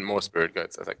lines, and more Spirit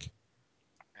Guides, I think.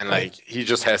 And like he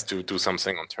just has to do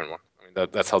something on turn 1. I mean,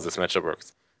 that's how this matchup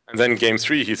works. And then game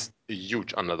 3, he's a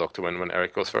huge underdog to win when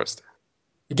Eric goes first.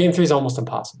 Game 3 is almost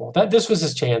impossible. This was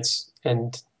his chance,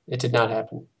 and it did not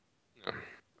happen.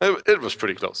 It was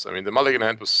pretty close. I mean, the mulligan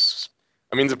hand was.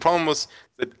 I mean, the problem was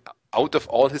that out of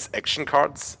all his action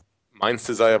cards, Mind's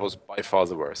Desire was by far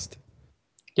the worst.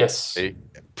 Yes.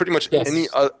 Pretty much Yes. any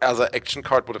other action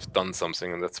card would have done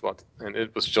something in that spot, and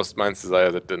it was just Mind's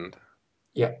Desire that didn't.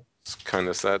 Yeah. It's kind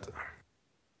of sad.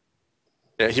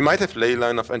 Yeah, he might have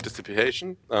Leyline of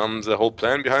Anticipation. The whole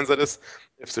plan behind that is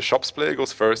if the Shops player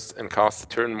goes first and casts a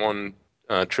turn 1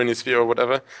 Trinisphere or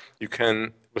whatever, you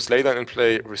can, with Leyline in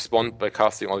play, respond by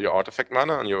casting all your artifact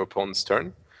mana on your opponent's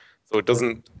turn. So it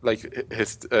doesn't, like,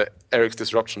 his Eric's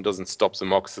Disruption doesn't stop the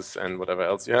Moxes and whatever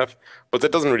else you have, but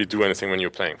that doesn't really do anything when you're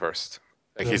playing first.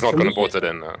 Like, he's not going to bolt that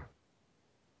in.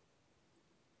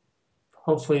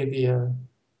 Hopefully the.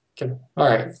 All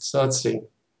right, so let's see.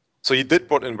 So he did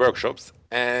board in Workshops,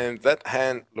 and that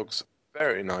hand looks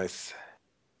very nice.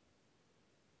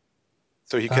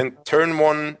 So he can turn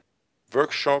 1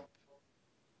 Workshop,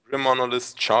 Grim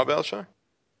Monolith, Charbelcher,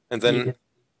 and then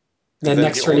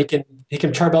next turn he can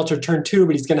Charbelcher turn 2,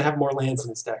 but he's going to have more lands in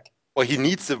his deck. Well, he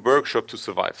needs the Workshop to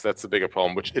survive. That's the bigger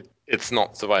problem, which it's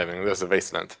not surviving. There's a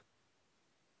Wasteland.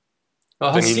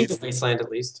 Well, he'll see the Wasteland at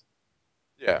least.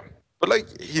 Yeah, but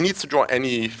like he needs to draw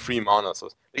any free mana. So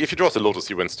like, if he draws a Lotus,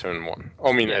 he wins turn 1.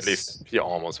 I mean, at least he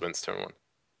almost wins turn 1.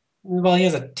 Well, he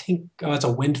has a Oh, it's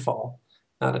a Windfall,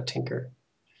 not a Tinker.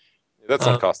 That's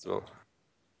uncastable.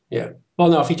 Yeah. Well,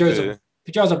 no, if he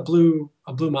draws a blue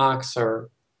Mox or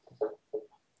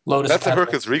Lotus. That's a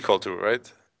Hurkyl's Recall too,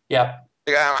 right? Yeah.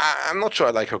 Like, I'm not sure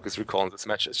I like Hurkyl's Recall in this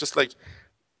match. It's just like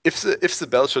if the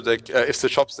Belcher deck, if the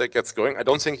Shops deck gets going, I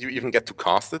don't think you even get to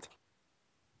cast it.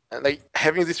 And like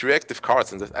having these reactive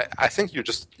cards, and I think you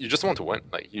just want to win.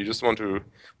 Like you just want to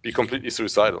be completely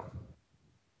suicidal.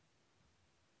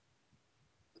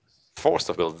 Force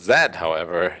of Will. That,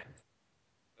 however,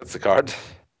 that's the card.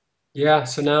 Yeah,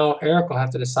 so now Eric will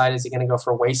have to decide, is he going to go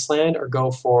for Wasteland or go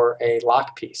for a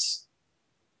lock piece?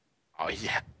 Oh,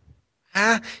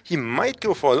 yeah. He might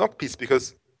go for a lock piece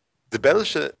because the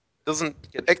Belcher doesn't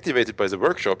get activated by the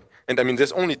Workshop. And I mean,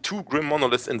 there's only 2 Grim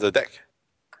Monoliths in the deck.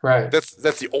 Right. That's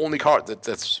the only card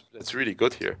that's really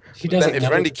good here. Then if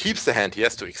Randy keeps the hand, he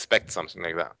has to expect something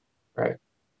like that. Right.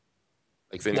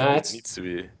 Like then it needs to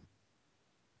be.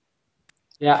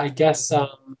 Yeah, I guess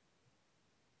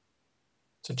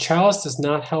So Chalice does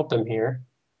not help him here.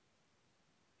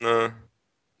 No.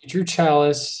 He drew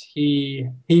Chalice. He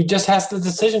just has the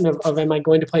decision of am I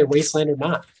going to play Wasteland or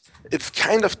not? It's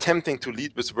kind of tempting to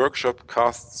lead with Workshop,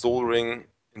 cast Soul Ring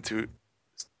into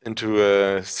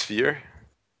a Sphere,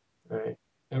 Right.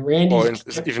 And or Randy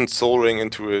even Soul Ring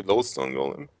into a Lodestone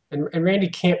Golem. and Randy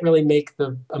can't really make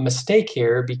a mistake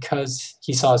here because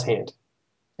he saw his hand.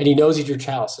 And he knows he drew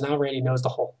Chalice. So now Randy knows the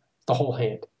whole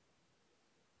hand.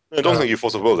 I don't think you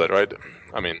force a will that, right?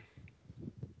 I mean,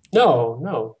 No,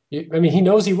 no. I mean, he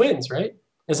knows he wins, right?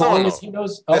 As no, long as no. he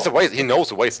knows. That's a Oh, waste. He knows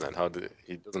the Wasteland.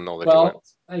 He doesn't know that he well,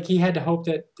 wins? like he had to hope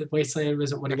that the Wasteland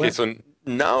wasn't what he Okay, went. so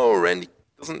now Randy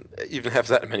doesn't even have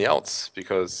that many outs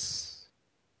because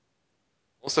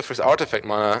most of his artifact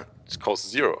mana costs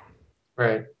 0.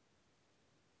 Right.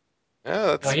 Yeah, No,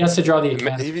 that's he has to draw the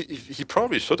Academy. he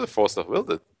probably should have forced a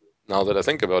willed it. Now that I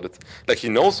think about it, like he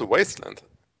knows the Wasteland,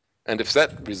 and if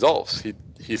that resolves,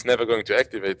 he's never going to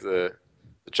activate the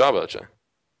Jawbelcher.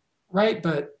 Right,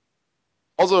 but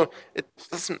Also, it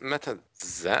doesn't matter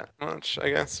that much, I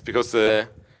guess, because the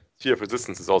Sphere of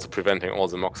Resistance is also preventing all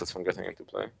the Moxes from getting into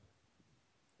play.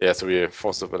 Yeah, so we're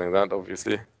forced of willing that,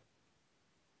 obviously.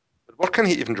 But what can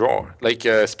he even draw? Like,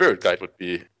 Spirit Guide would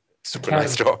be super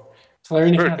nice Academy. draw.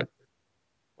 Tolarian Spirit Guide. Academy.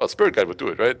 Well, Spirit Guide would do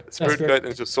it, right? That's Spirit very. Guide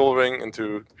into Soul Ring,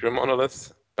 into Grim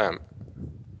Monolith. Bam.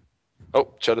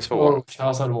 Oh, Chalice for 1. Oh,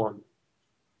 Chalice on 1.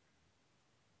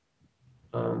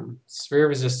 Sphere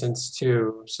Resistance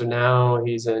 2. So now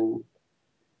he's in.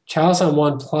 Chalice on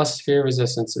 1 plus Sphere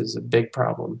Resistance is a big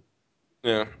problem.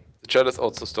 Yeah. The Chalice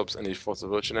also stops any Force of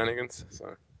Will shenanigans,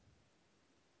 so.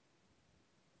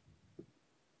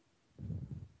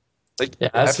 Like, Yeah,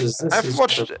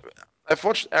 I've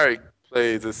watched Eric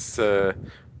play this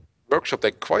workshop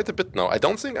deck quite a bit now. I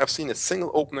don't think I've seen a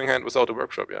single opening hand without a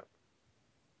workshop yet.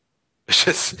 Which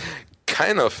is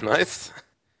kind of nice.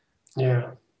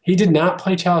 Yeah. He did not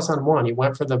play Chalice on 1. He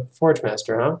went for the Forge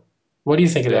Master, huh? What do you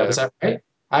think of that? Yeah. Was that right?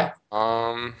 I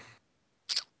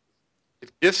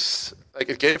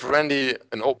It gave Randy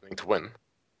an opening to win.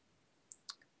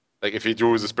 Like if he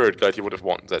drew the Spirit Guide, he would have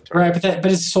won that turn. Right, but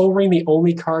is Soul Ring the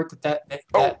only card that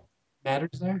Oh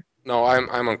matters there? no, I'm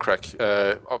on crack.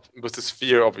 With the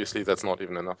Sphere, obviously that's not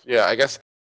even enough. Yeah, I guess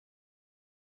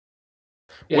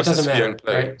Yeah, it with the doesn't Sphere in matter,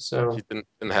 play, right? So he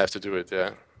didn't have to do it.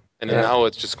 Yeah, and then yeah, now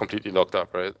it's just completely locked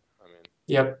up, right? I mean,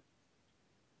 yep.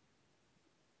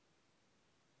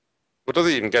 what does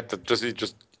he even get? Does he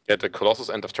just get the Colossus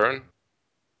end of turn?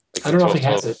 Like I the don't know if 12, he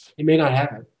has it. 12? He may not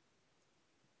have it.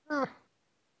 I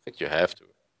think you have to.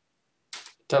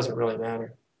 It doesn't really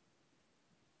matter.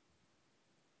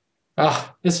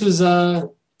 Ah, this was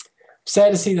sad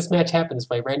to see this match happen this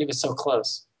way. Randy was so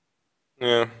close.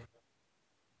 Yeah.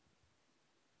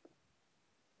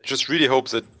 I just really hope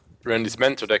that Randy's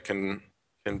mentor deck can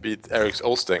beat Eric's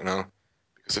Old deck now.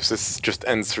 Because if this just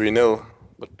ends 3-0,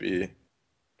 would be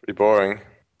pretty boring.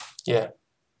 Yeah.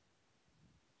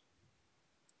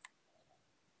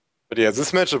 But yeah,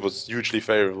 this matchup was hugely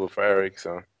favorable for Eric,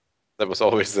 so that was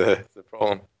always the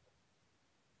problem.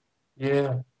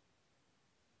 Yeah.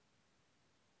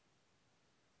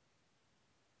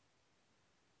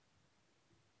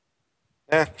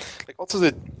 Yeah, like also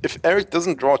if Eric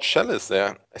doesn't draw Chalice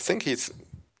there, I think he's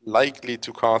likely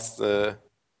to cast the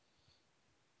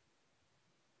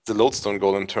Lodestone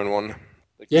Golem turn 1.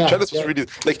 Like the Yeah. Chalice was Yeah. really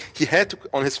like he had to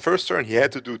on his first turn he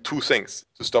had to do 2 things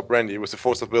to stop Randy with the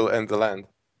Force of Will and the land.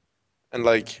 And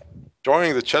like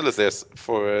drawing the Chalice there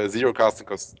for 0 casting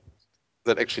cost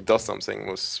that actually does something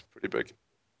was pretty big.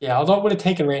 Yeah. Although it would have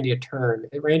taken Randy a turn,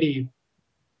 Randy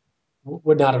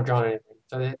would not have drawn anything.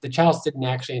 So the Chalice didn't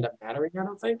actually end up mattering, I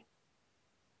don't think.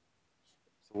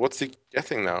 So what's he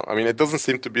getting now? I mean, it doesn't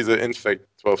seem to be the Infect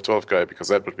 12/12 guy because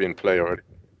that would be in play already.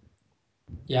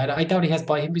 Yeah, I doubt he has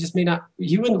Blight. He just may not.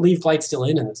 He wouldn't leave Blight still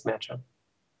in this matchup,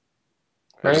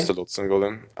 Just right? a Lodestone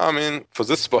Golem. I mean, for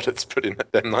this spot, it's pretty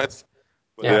damn nice.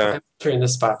 But Yeah, yeah. I'm sure in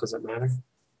this spot doesn't matter.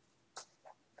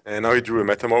 And now he drew a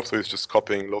Metamorph, so he's just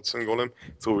copying Lodestone Golem.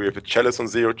 So we have a Chalice on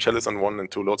 0, Chalice on 1, and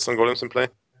 2 Lodestone Golems in play.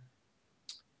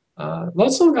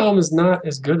 Lodestone Golem is not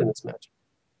as good in this match.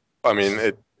 I mean,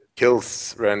 it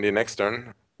kills Randy next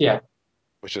turn. Yeah.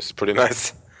 Which is pretty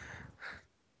nice.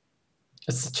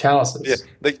 It's the Chalices. Yeah,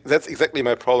 like that's exactly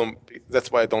my problem.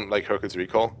 That's why I don't like Hercules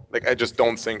Recall. Like, I just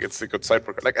don't think it's a good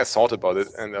sideboard. Like, I thought about it,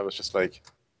 and I was just like,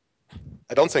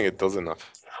 I don't think it does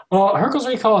enough. Well, Hercules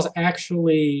Recall is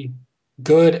actually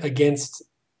good against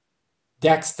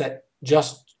decks that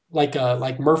just like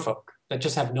Merfolk that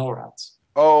just have null routes.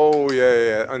 Oh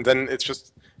yeah. And then it's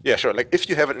just sure. Like if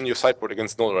you have it in your sideboard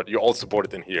against Null Red, you also board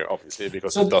it in here, obviously,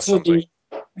 because it does something.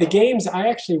 The games I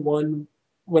actually won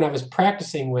when I was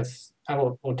practicing with, I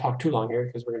won't talk too long here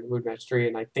because we're going to move match 3,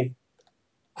 and I think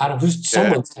I don't know who's Yeah,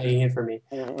 someone's tagging in for me.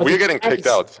 But we're getting kicked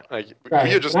out. Like we are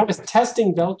right, just when I was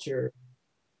testing Belcher,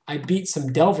 I beat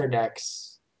some Delver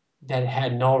decks that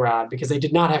had Null Rod because they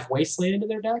did not have Wasteland in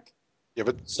their deck. yeah,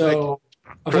 but like So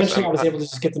Chris, eventually I was able to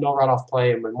just get the Null Rod off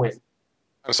play and win.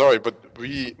 I'm sorry, but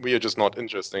we are just not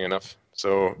interesting enough.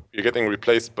 So you're getting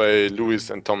replaced by Louis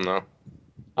and Tom now.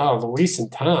 Oh, Luis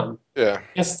and Tom. Yeah,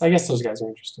 I guess those guys are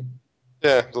interesting.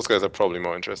 yeah, those guys are probably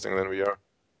more interesting than we are.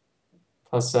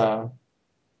 Plus,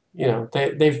 you know,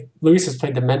 they've Luis has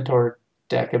played the Mentor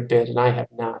deck a bit, and I have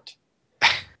not.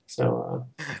 So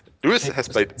Louis has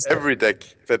played every deck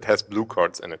that has blue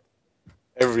cards in it.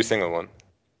 Every single one.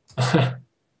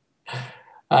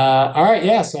 all right,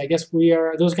 yeah. So I guess we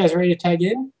are. Those guys ready to tag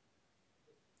in?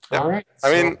 Yeah. All right. I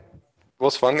So mean, it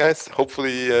was fun, guys.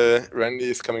 Hopefully, Randy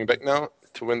is coming back now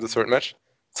to win the third match,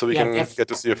 so we yeah, can get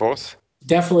to CFOs.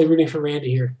 definitely rooting for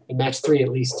Randy here in match 3 at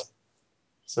least.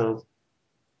 So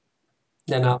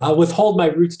then I'll withhold my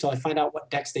roots till I find out what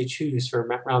decks they choose for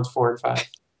rounds 4 and 5.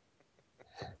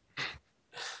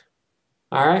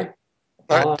 All right.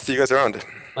 All right, see you guys around.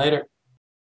 Later.